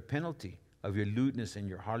bear the penalty of your lewdness and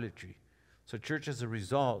your harlotry. So church, as a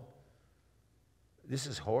result, this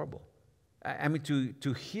is horrible. I mean,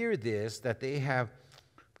 to hear this, that they have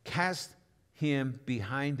cast him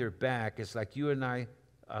behind their back, it's like you and I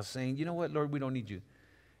are saying, you know what, Lord, we don't need you.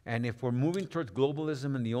 And if we're moving towards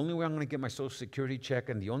globalism, and the only way I'm going to get my Social Security check,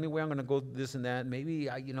 and the only way I'm going to go this and that, maybe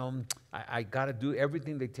I got to do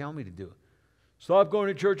everything they tell me to do. Stop going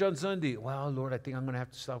to church on Sunday. Well, Lord, I think I'm going to have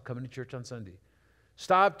to stop coming to church on Sunday.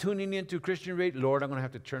 Stop tuning into Christian radio. Lord, I'm going to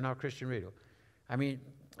have to turn out Christian radio. I mean,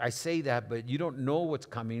 I say that, but you don't know what's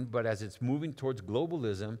coming. But as it's moving towards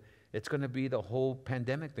globalism, it's going to be the whole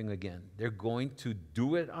pandemic thing again. They're going to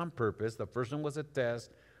do it on purpose. The first one was a test.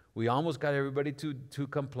 We almost got everybody to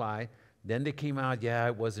comply. Then they came out, yeah,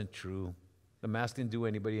 it wasn't true. The mask didn't do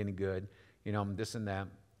anybody any good. This and that.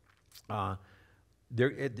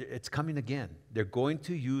 It's coming again. They're going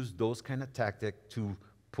to use those kind of tactics to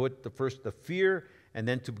put the fear, and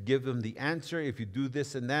then to give them the answer. If you do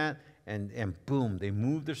this and that, and boom, they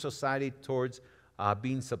move their society towards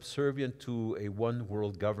being subservient to a one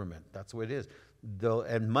world government. That's what it is.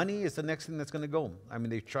 And money is the next thing that's going to go. I mean,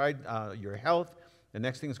 they've tried your health. The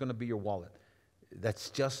next thing is going to be your wallet. That's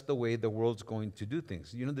just the way the world's going to do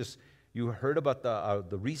things. You heard about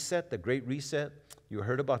the reset, the Great Reset. You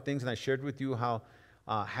heard about things, and I shared with you how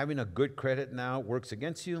having a good credit now works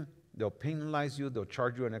against you. They'll penalize you. They'll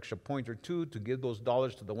charge you an extra point or two to give those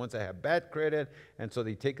dollars to the ones that have bad credit. And so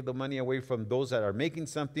they take the money away from those that are making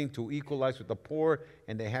something to equalize with the poor,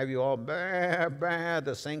 and they have you all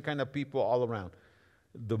the same kind of people all around.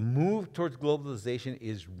 The move towards globalization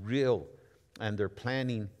is real, and they're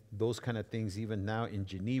planning those kind of things even now in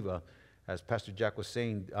Geneva, as Pastor Jack was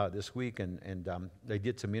saying this week, and they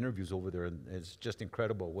did some interviews over there, and it's just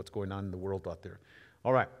incredible what's going on in the world out there.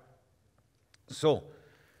 All right. So,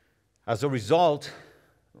 as a result,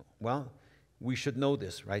 well, we should know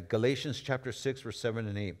this, right? Galatians chapter 6, verse 7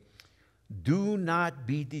 and 8. Do not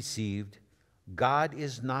be deceived. God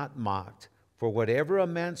is not mocked. For whatever a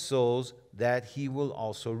man sows, that he will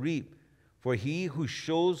also reap. For he who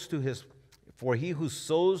sows to his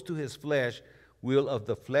flesh will of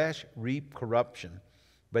the flesh reap corruption.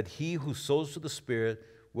 But he who sows to the Spirit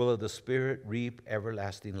will of the Spirit reap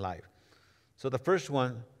everlasting life. So the first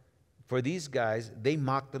one, for these guys, they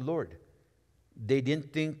mocked the Lord. They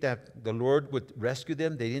didn't think that the Lord would rescue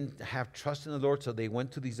them. They didn't have trust in the Lord, so they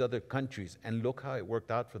went to these other countries. And look how it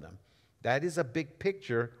worked out for them. That is a big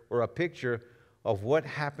picture, or a picture of what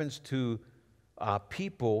happens to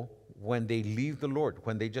people when they leave the Lord.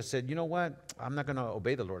 When they just said, you know what, I'm not going to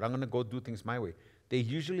obey the Lord. I'm going to go do things my way. They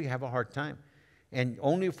usually have a hard time. And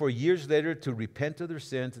only for years later to repent of their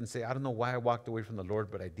sins and say, I don't know why I walked away from the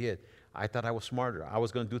Lord, but I did. I thought I was smarter. I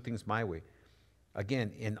was going to do things my way.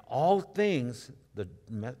 Again, in all things,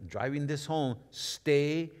 driving this home,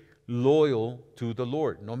 stay loyal to the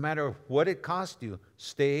Lord. No matter what it costs you,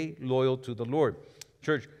 stay loyal to the Lord.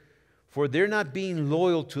 Church, for their not being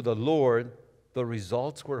loyal to the Lord, the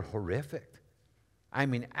results were horrific. I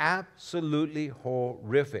mean, absolutely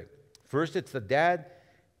horrific. First, it's the dad,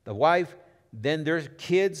 the wife, then their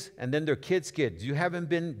kids, and then their kids' kids. You haven't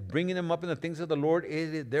been bringing them up in the things of the Lord.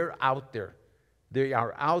 They're out there. They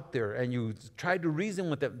are out there, and you try to reason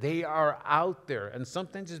with them. They are out there. And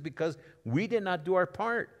sometimes it's because we did not do our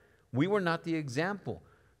part. We were not the example.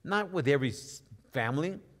 Not with every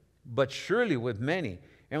family, but surely with many.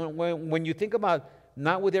 And when you think about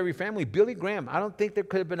not with every family, Billy Graham, I don't think there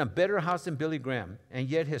could have been a better house than Billy Graham. And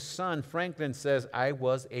yet his son, Franklin, says, I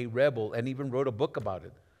was a rebel, and even wrote a book about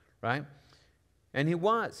it, right? And he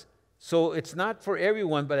was. So it's not for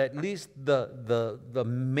everyone, but at least the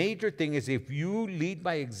major thing is if you lead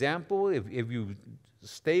by example, if you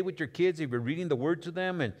stay with your kids, if you're reading the Word to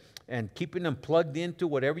them and keeping them plugged into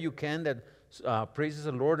whatever you can that praises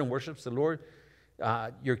the Lord and worships the Lord,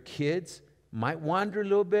 your kids might wander a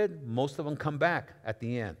little bit. Most of them come back at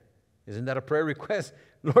the end. Isn't that a prayer request?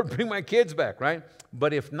 Lord, bring my kids back, right?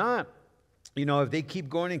 But if not, if they keep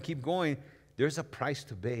going and keep going, there's a price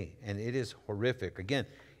to pay, and it is horrific. Again,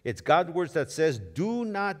 it's God's words that says, do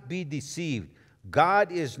not be deceived.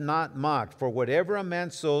 God is not mocked. For whatever a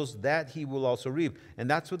man sows, that he will also reap. And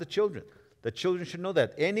that's for the children. The children should know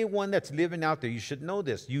that. Anyone that's living out there, you should know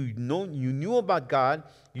this. You knew about God,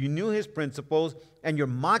 you knew his principles, and you're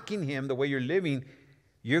mocking him the way you're living,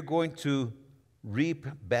 you're going to reap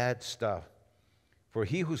bad stuff. For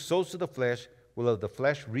he who sows to the flesh will of the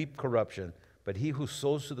flesh reap corruption, but he who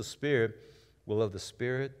sows to the Spirit will of the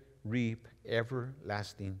Spirit reap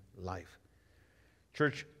everlasting life.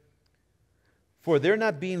 Church, for their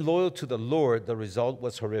not being loyal to the Lord, the result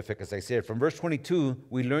was horrific, as I said. From verse 22,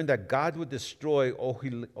 we learned that God would destroy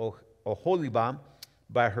Oholibah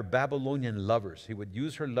by her Babylonian lovers. He would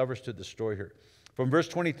use her lovers to destroy her. From verse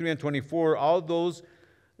 23 and 24, all those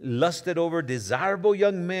lusted over desirable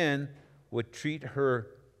young men would treat her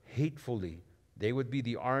hatefully. They would be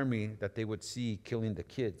the army that they would see killing the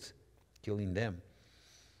kids, killing them.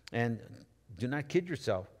 And do not kid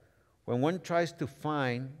yourself. When one tries to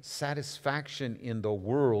find satisfaction in the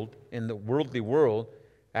world, in the worldly world,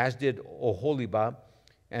 as did Oholibah,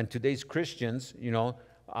 and today's Christians,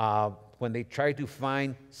 when they try to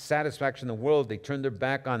find satisfaction in the world, they turn their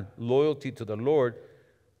back on loyalty to the Lord.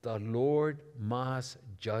 The Lord must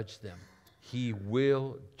judge them. He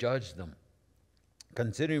will judge them.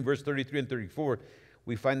 Considering verse 33 and 34,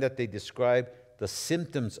 we find that they describe the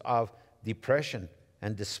symptoms of depression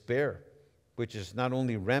and despair, which is not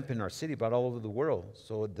only rampant in our city, but all over the world.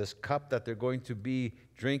 So this cup that they're going to be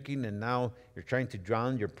drinking, and now you're trying to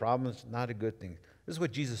drown your problems, not a good thing. This is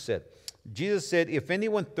what Jesus said. Jesus said, if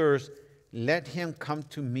anyone thirsts, let him come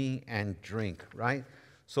to me and drink, right?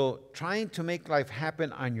 So trying to make life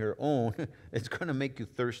happen on your own, it's going to make you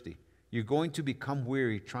thirsty. You're going to become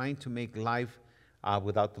weary trying to make life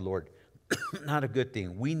without the Lord. Not a good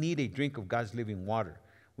thing. We need a drink of God's living water.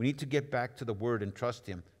 We need to get back to the Word and trust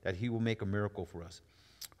Him that He will make a miracle for us.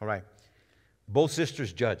 All right. Both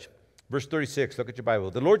sisters judge. Verse 36, look at your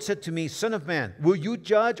Bible. The Lord said to me, Son of man, will you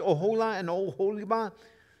judge Oholah and Oholibah?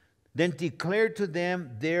 Then declare to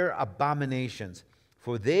them their abominations,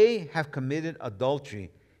 for they have committed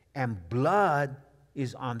adultery, and blood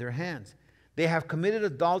is on their hands. They have committed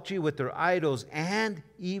adultery with their idols, and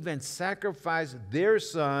even sacrificed their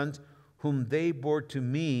sons, whom they bore to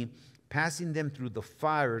me, passing them through the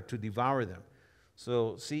fire to devour them.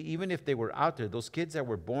 So, see, even if they were out there, those kids that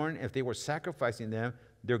were born, if they were sacrificing them,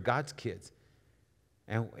 they're God's kids.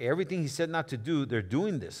 And everything He said not to do, they're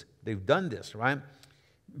doing this. They've done this, right?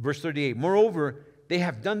 Verse 38, moreover, they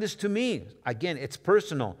have done this to me. Again, it's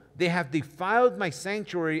personal. They have defiled my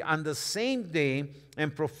sanctuary on the same day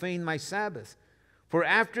and profaned my Sabbath. For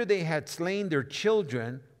after they had slain their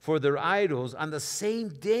children for their idols, on the same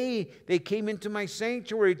day they came into my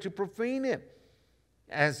sanctuary to profane it.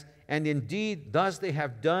 And indeed, thus they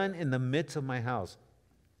have done in the midst of my house.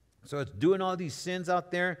 So it's doing all these sins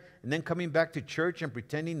out there and then coming back to church and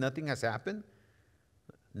pretending nothing has happened.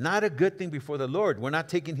 Not a good thing before the Lord. We're not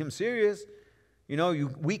taking Him serious.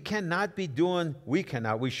 We cannot be doing, we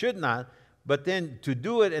should not, but then to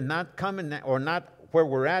do it and not come in, or not where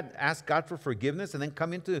we're at, ask God for forgiveness, and then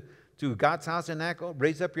come into God's house and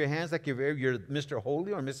raise up your hands like you're Mr.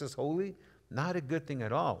 Holy or Mrs. Holy. Not a good thing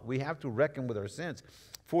at all. We have to reckon with our sins.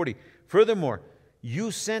 40. Furthermore,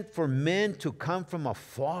 you sent for men to come from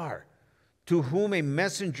afar, to whom a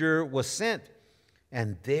messenger was sent.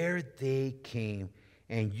 And there they came,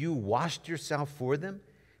 and you washed yourself for them,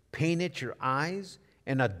 painted your eyes,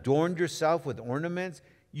 and adorned yourself with ornaments.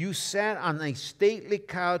 You sat on a stately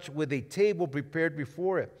couch with a table prepared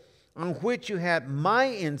before it, on which you had my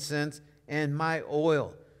incense and my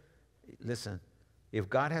oil. Listen, if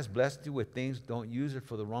God has blessed you with things, don't use it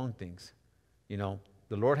for the wrong things.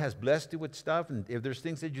 The Lord has blessed you with stuff, and if there's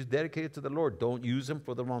things that you dedicated to the Lord, don't use them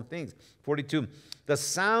for the wrong things. 42, the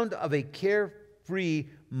sound of a carefree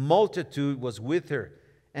multitude was with her,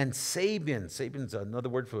 and Sabians another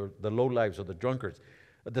word for the lowlives or the drunkards.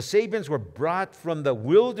 The Sabians were brought from the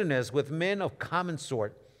wilderness with men of common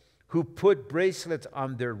sort, who put bracelets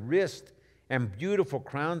on their wrists and beautiful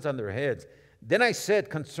crowns on their heads. Then I said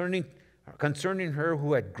concerning her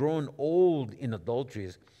who had grown old in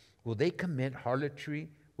adulteries, will they commit harlotry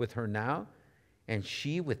with her now, and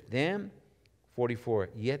she with them? 44,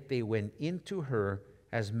 yet they went into her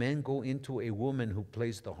as men go into a woman who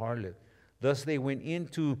plays the harlot. Thus they went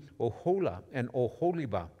into Oholah and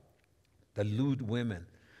Oholibah, the lewd women.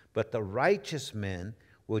 But the righteous men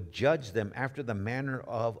will judge them after the manner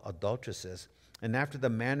of adulteresses, and after the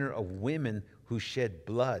manner of women who shed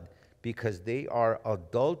blood, because they are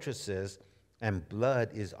adulteresses, and blood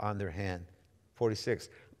is on their hand. 46,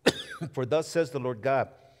 for thus says the Lord God,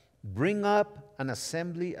 bring up an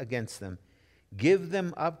assembly against them, give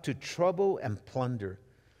them up to trouble and plunder.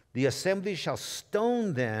 The assembly shall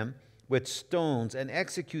stone them with stones and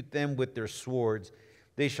execute them with their swords.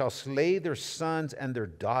 They shall slay their sons and their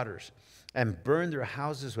daughters and burn their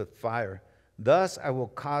houses with fire. Thus I will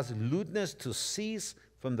cause lewdness to cease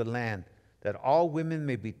from the land, that all women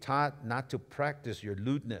may be taught not to practice your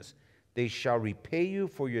lewdness. They shall repay you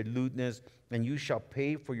for your lewdness, and you shall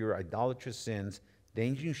pay for your idolatrous sins.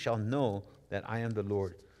 Then you shall know that I am the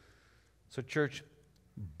Lord. So, church,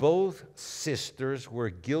 both sisters were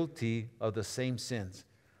guilty of the same sins.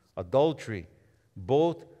 Adultery,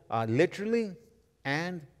 both literally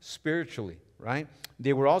and spiritually, right?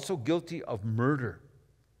 They were also guilty of murder.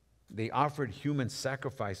 They offered human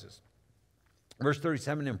sacrifices. Verse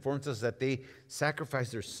 37 informs us that they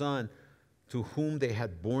sacrificed their son to whom they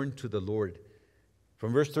had borne to the Lord.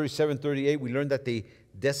 From verse 37, 38, we learn that they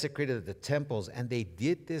desecrated the temples, and they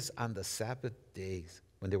did this on the Sabbath days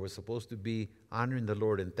when they were supposed to be honoring the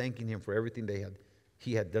Lord and thanking him for everything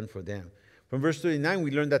he had done for them. From verse 39,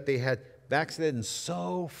 we learn that they had backslidden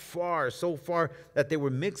so far that they were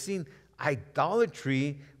mixing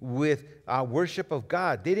idolatry with worship of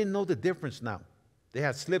God. They didn't know the difference now. They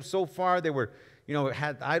had slipped so far. They were,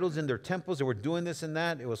 had idols in their temples. They were doing this and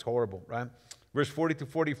that. It was horrible, right? Verse 40 to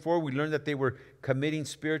 44, we learned that they were committing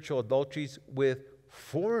spiritual adulteries with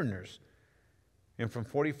foreigners. And from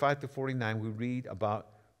 45 to 49, we read about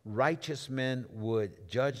righteous men would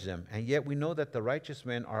judge them. And yet we know that the righteous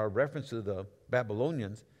men are a reference to the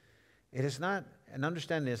Babylonians. It is not, and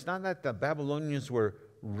understand this, it's not that the Babylonians were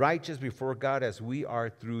righteous before God as we are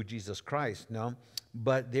through Jesus Christ, no.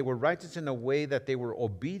 But they were righteous in a way that they were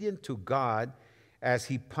obedient to God as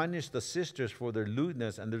he punished the sisters for their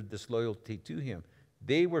lewdness and their disloyalty to him.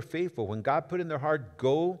 They were faithful. When God put in their heart,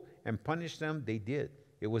 go and punish them, they did.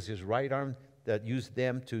 It was his right arm that used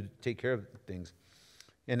them to take care of things.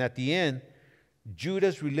 And at the end,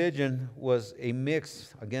 Judah's religion was a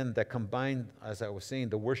mix, again, that combined, as I was saying,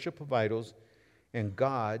 the worship of idols and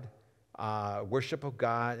God, worship of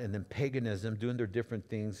God, and then paganism, doing their different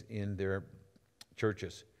things in their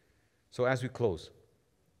churches. So as we close,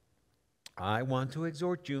 I want to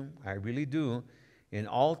exhort you, I really do, in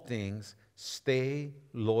all things, stay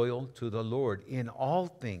loyal to the Lord. In all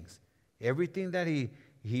things. Everything that he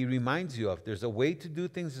reminds you of. There's a way to do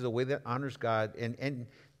things, there's a way that honors God. And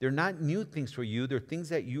they're not new things for you. They're things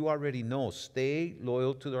that you already know. Stay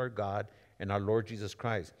loyal to our God and our Lord Jesus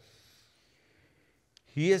Christ.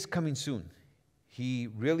 He is coming soon. He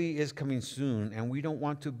really is coming soon. And we don't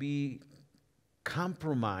want to be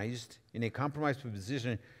compromised, in a compromised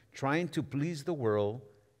position, trying to please the world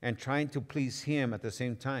and trying to please him at the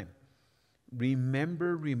same time.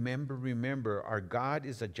 Remember, our God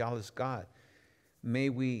is a jealous God. May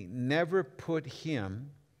we never put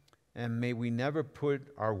him, and may we never put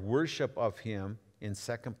our worship of him in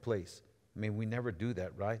second place. May we never do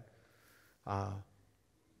that, right?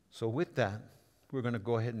 So with that, we're going to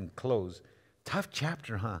go ahead and close. Tough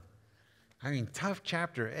chapter, huh? I mean, tough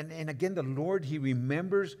chapter. And again, the Lord, he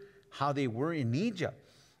remembers how they were in Egypt.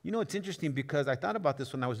 It's interesting because I thought about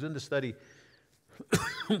this when I was doing the study.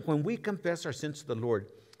 When we confess our sins to the Lord,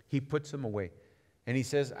 he puts them away. And he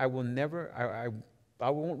says, I won't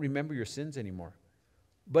remember your sins anymore.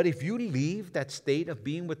 But if you leave that state of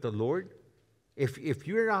being with the Lord, if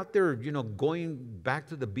you're out there, going back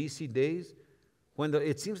to the BC days, when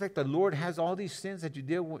it seems like the Lord has all these sins that you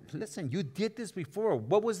did, listen, you did this before.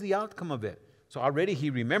 What was the outcome of it? So already he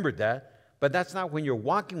remembered that. But that's not when you're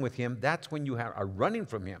walking with him. That's when you are running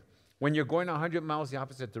from him. When you're going 100 miles the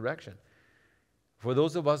opposite direction. For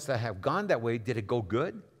those of us that have gone that way, did it go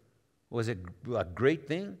good? Was it a great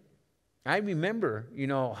thing? I remember,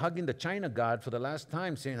 hugging the China God for the last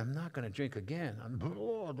time, saying, I'm not going to drink again.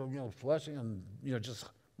 I'm flushing, and, just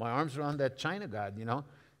my arms around that China God,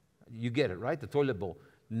 You get it, right? The toilet bowl.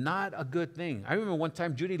 Not a good thing. I remember one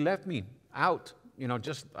time Judy left me out,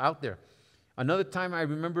 just out there. Another time I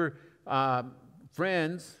remember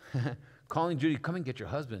friends calling Judy, come and get your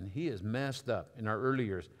husband. He is messed up in our early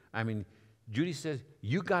years. I mean, Judy says,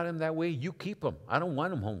 you got him that way, you keep him. I don't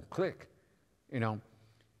want him home. Click.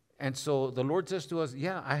 And so the Lord says to us,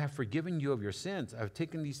 yeah, I have forgiven you of your sins. I've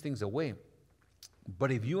taken these things away.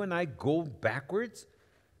 But if you and I go backwards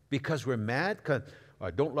because we're mad, because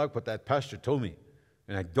I don't like what that pastor told me,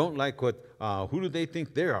 and I don't like who do they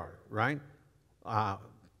think they are, right?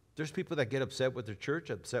 There's people that get upset with their church,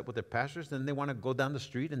 upset with their pastors, and they want to go down the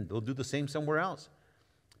street and they'll do the same somewhere else.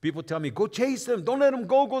 People tell me, go chase them. Don't let them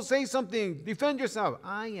go say something. Defend yourself.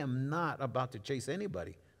 I am not about to chase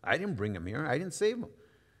anybody. I didn't bring them here. I didn't save them.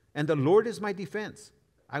 And the Lord is my defense.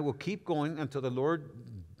 I will keep going until the Lord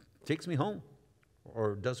takes me home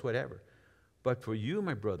or does whatever. But for you,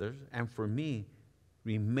 my brothers, and for me,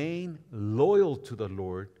 remain loyal to the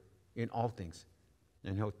Lord in all things.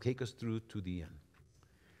 And he'll take us through to the end.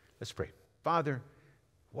 Let's pray. Father,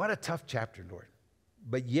 what a tough chapter, Lord.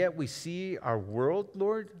 But yet we see our world,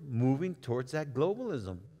 Lord, moving towards that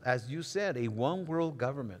globalism. As you said, a one world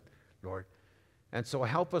government, Lord. And so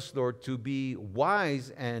help us, Lord, to be wise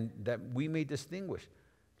and that we may distinguish,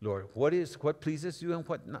 Lord, what pleases you and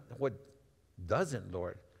what doesn't,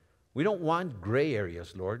 Lord. We don't want gray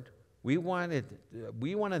areas, Lord. We want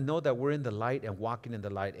to know that we're in the light and walking in the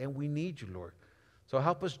light, and we need you, Lord. So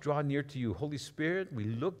help us draw near to you. Holy Spirit, we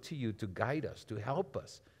look to you to guide us, to help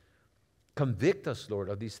us. Convict us, Lord,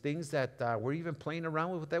 of these things that we're even playing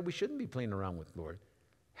around with that we shouldn't be playing around with, Lord.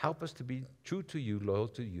 Help us to be true to you, loyal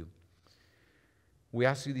to you. We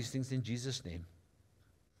ask you these things in Jesus' name.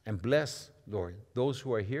 And bless, Lord, those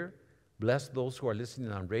who are here. Bless those who are listening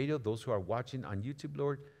on radio, those who are watching on YouTube,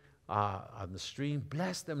 Lord, on the stream.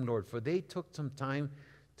 Bless them, Lord, for they took some time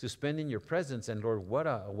to spend in your presence. And, Lord, what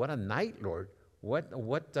a night, Lord.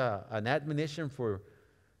 What an admonition for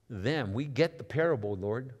them. We get the parable,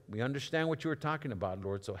 Lord. We understand what you were talking about,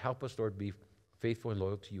 Lord. So help us, Lord, be faithful and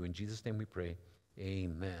loyal to you. In Jesus' name we pray.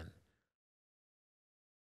 Amen.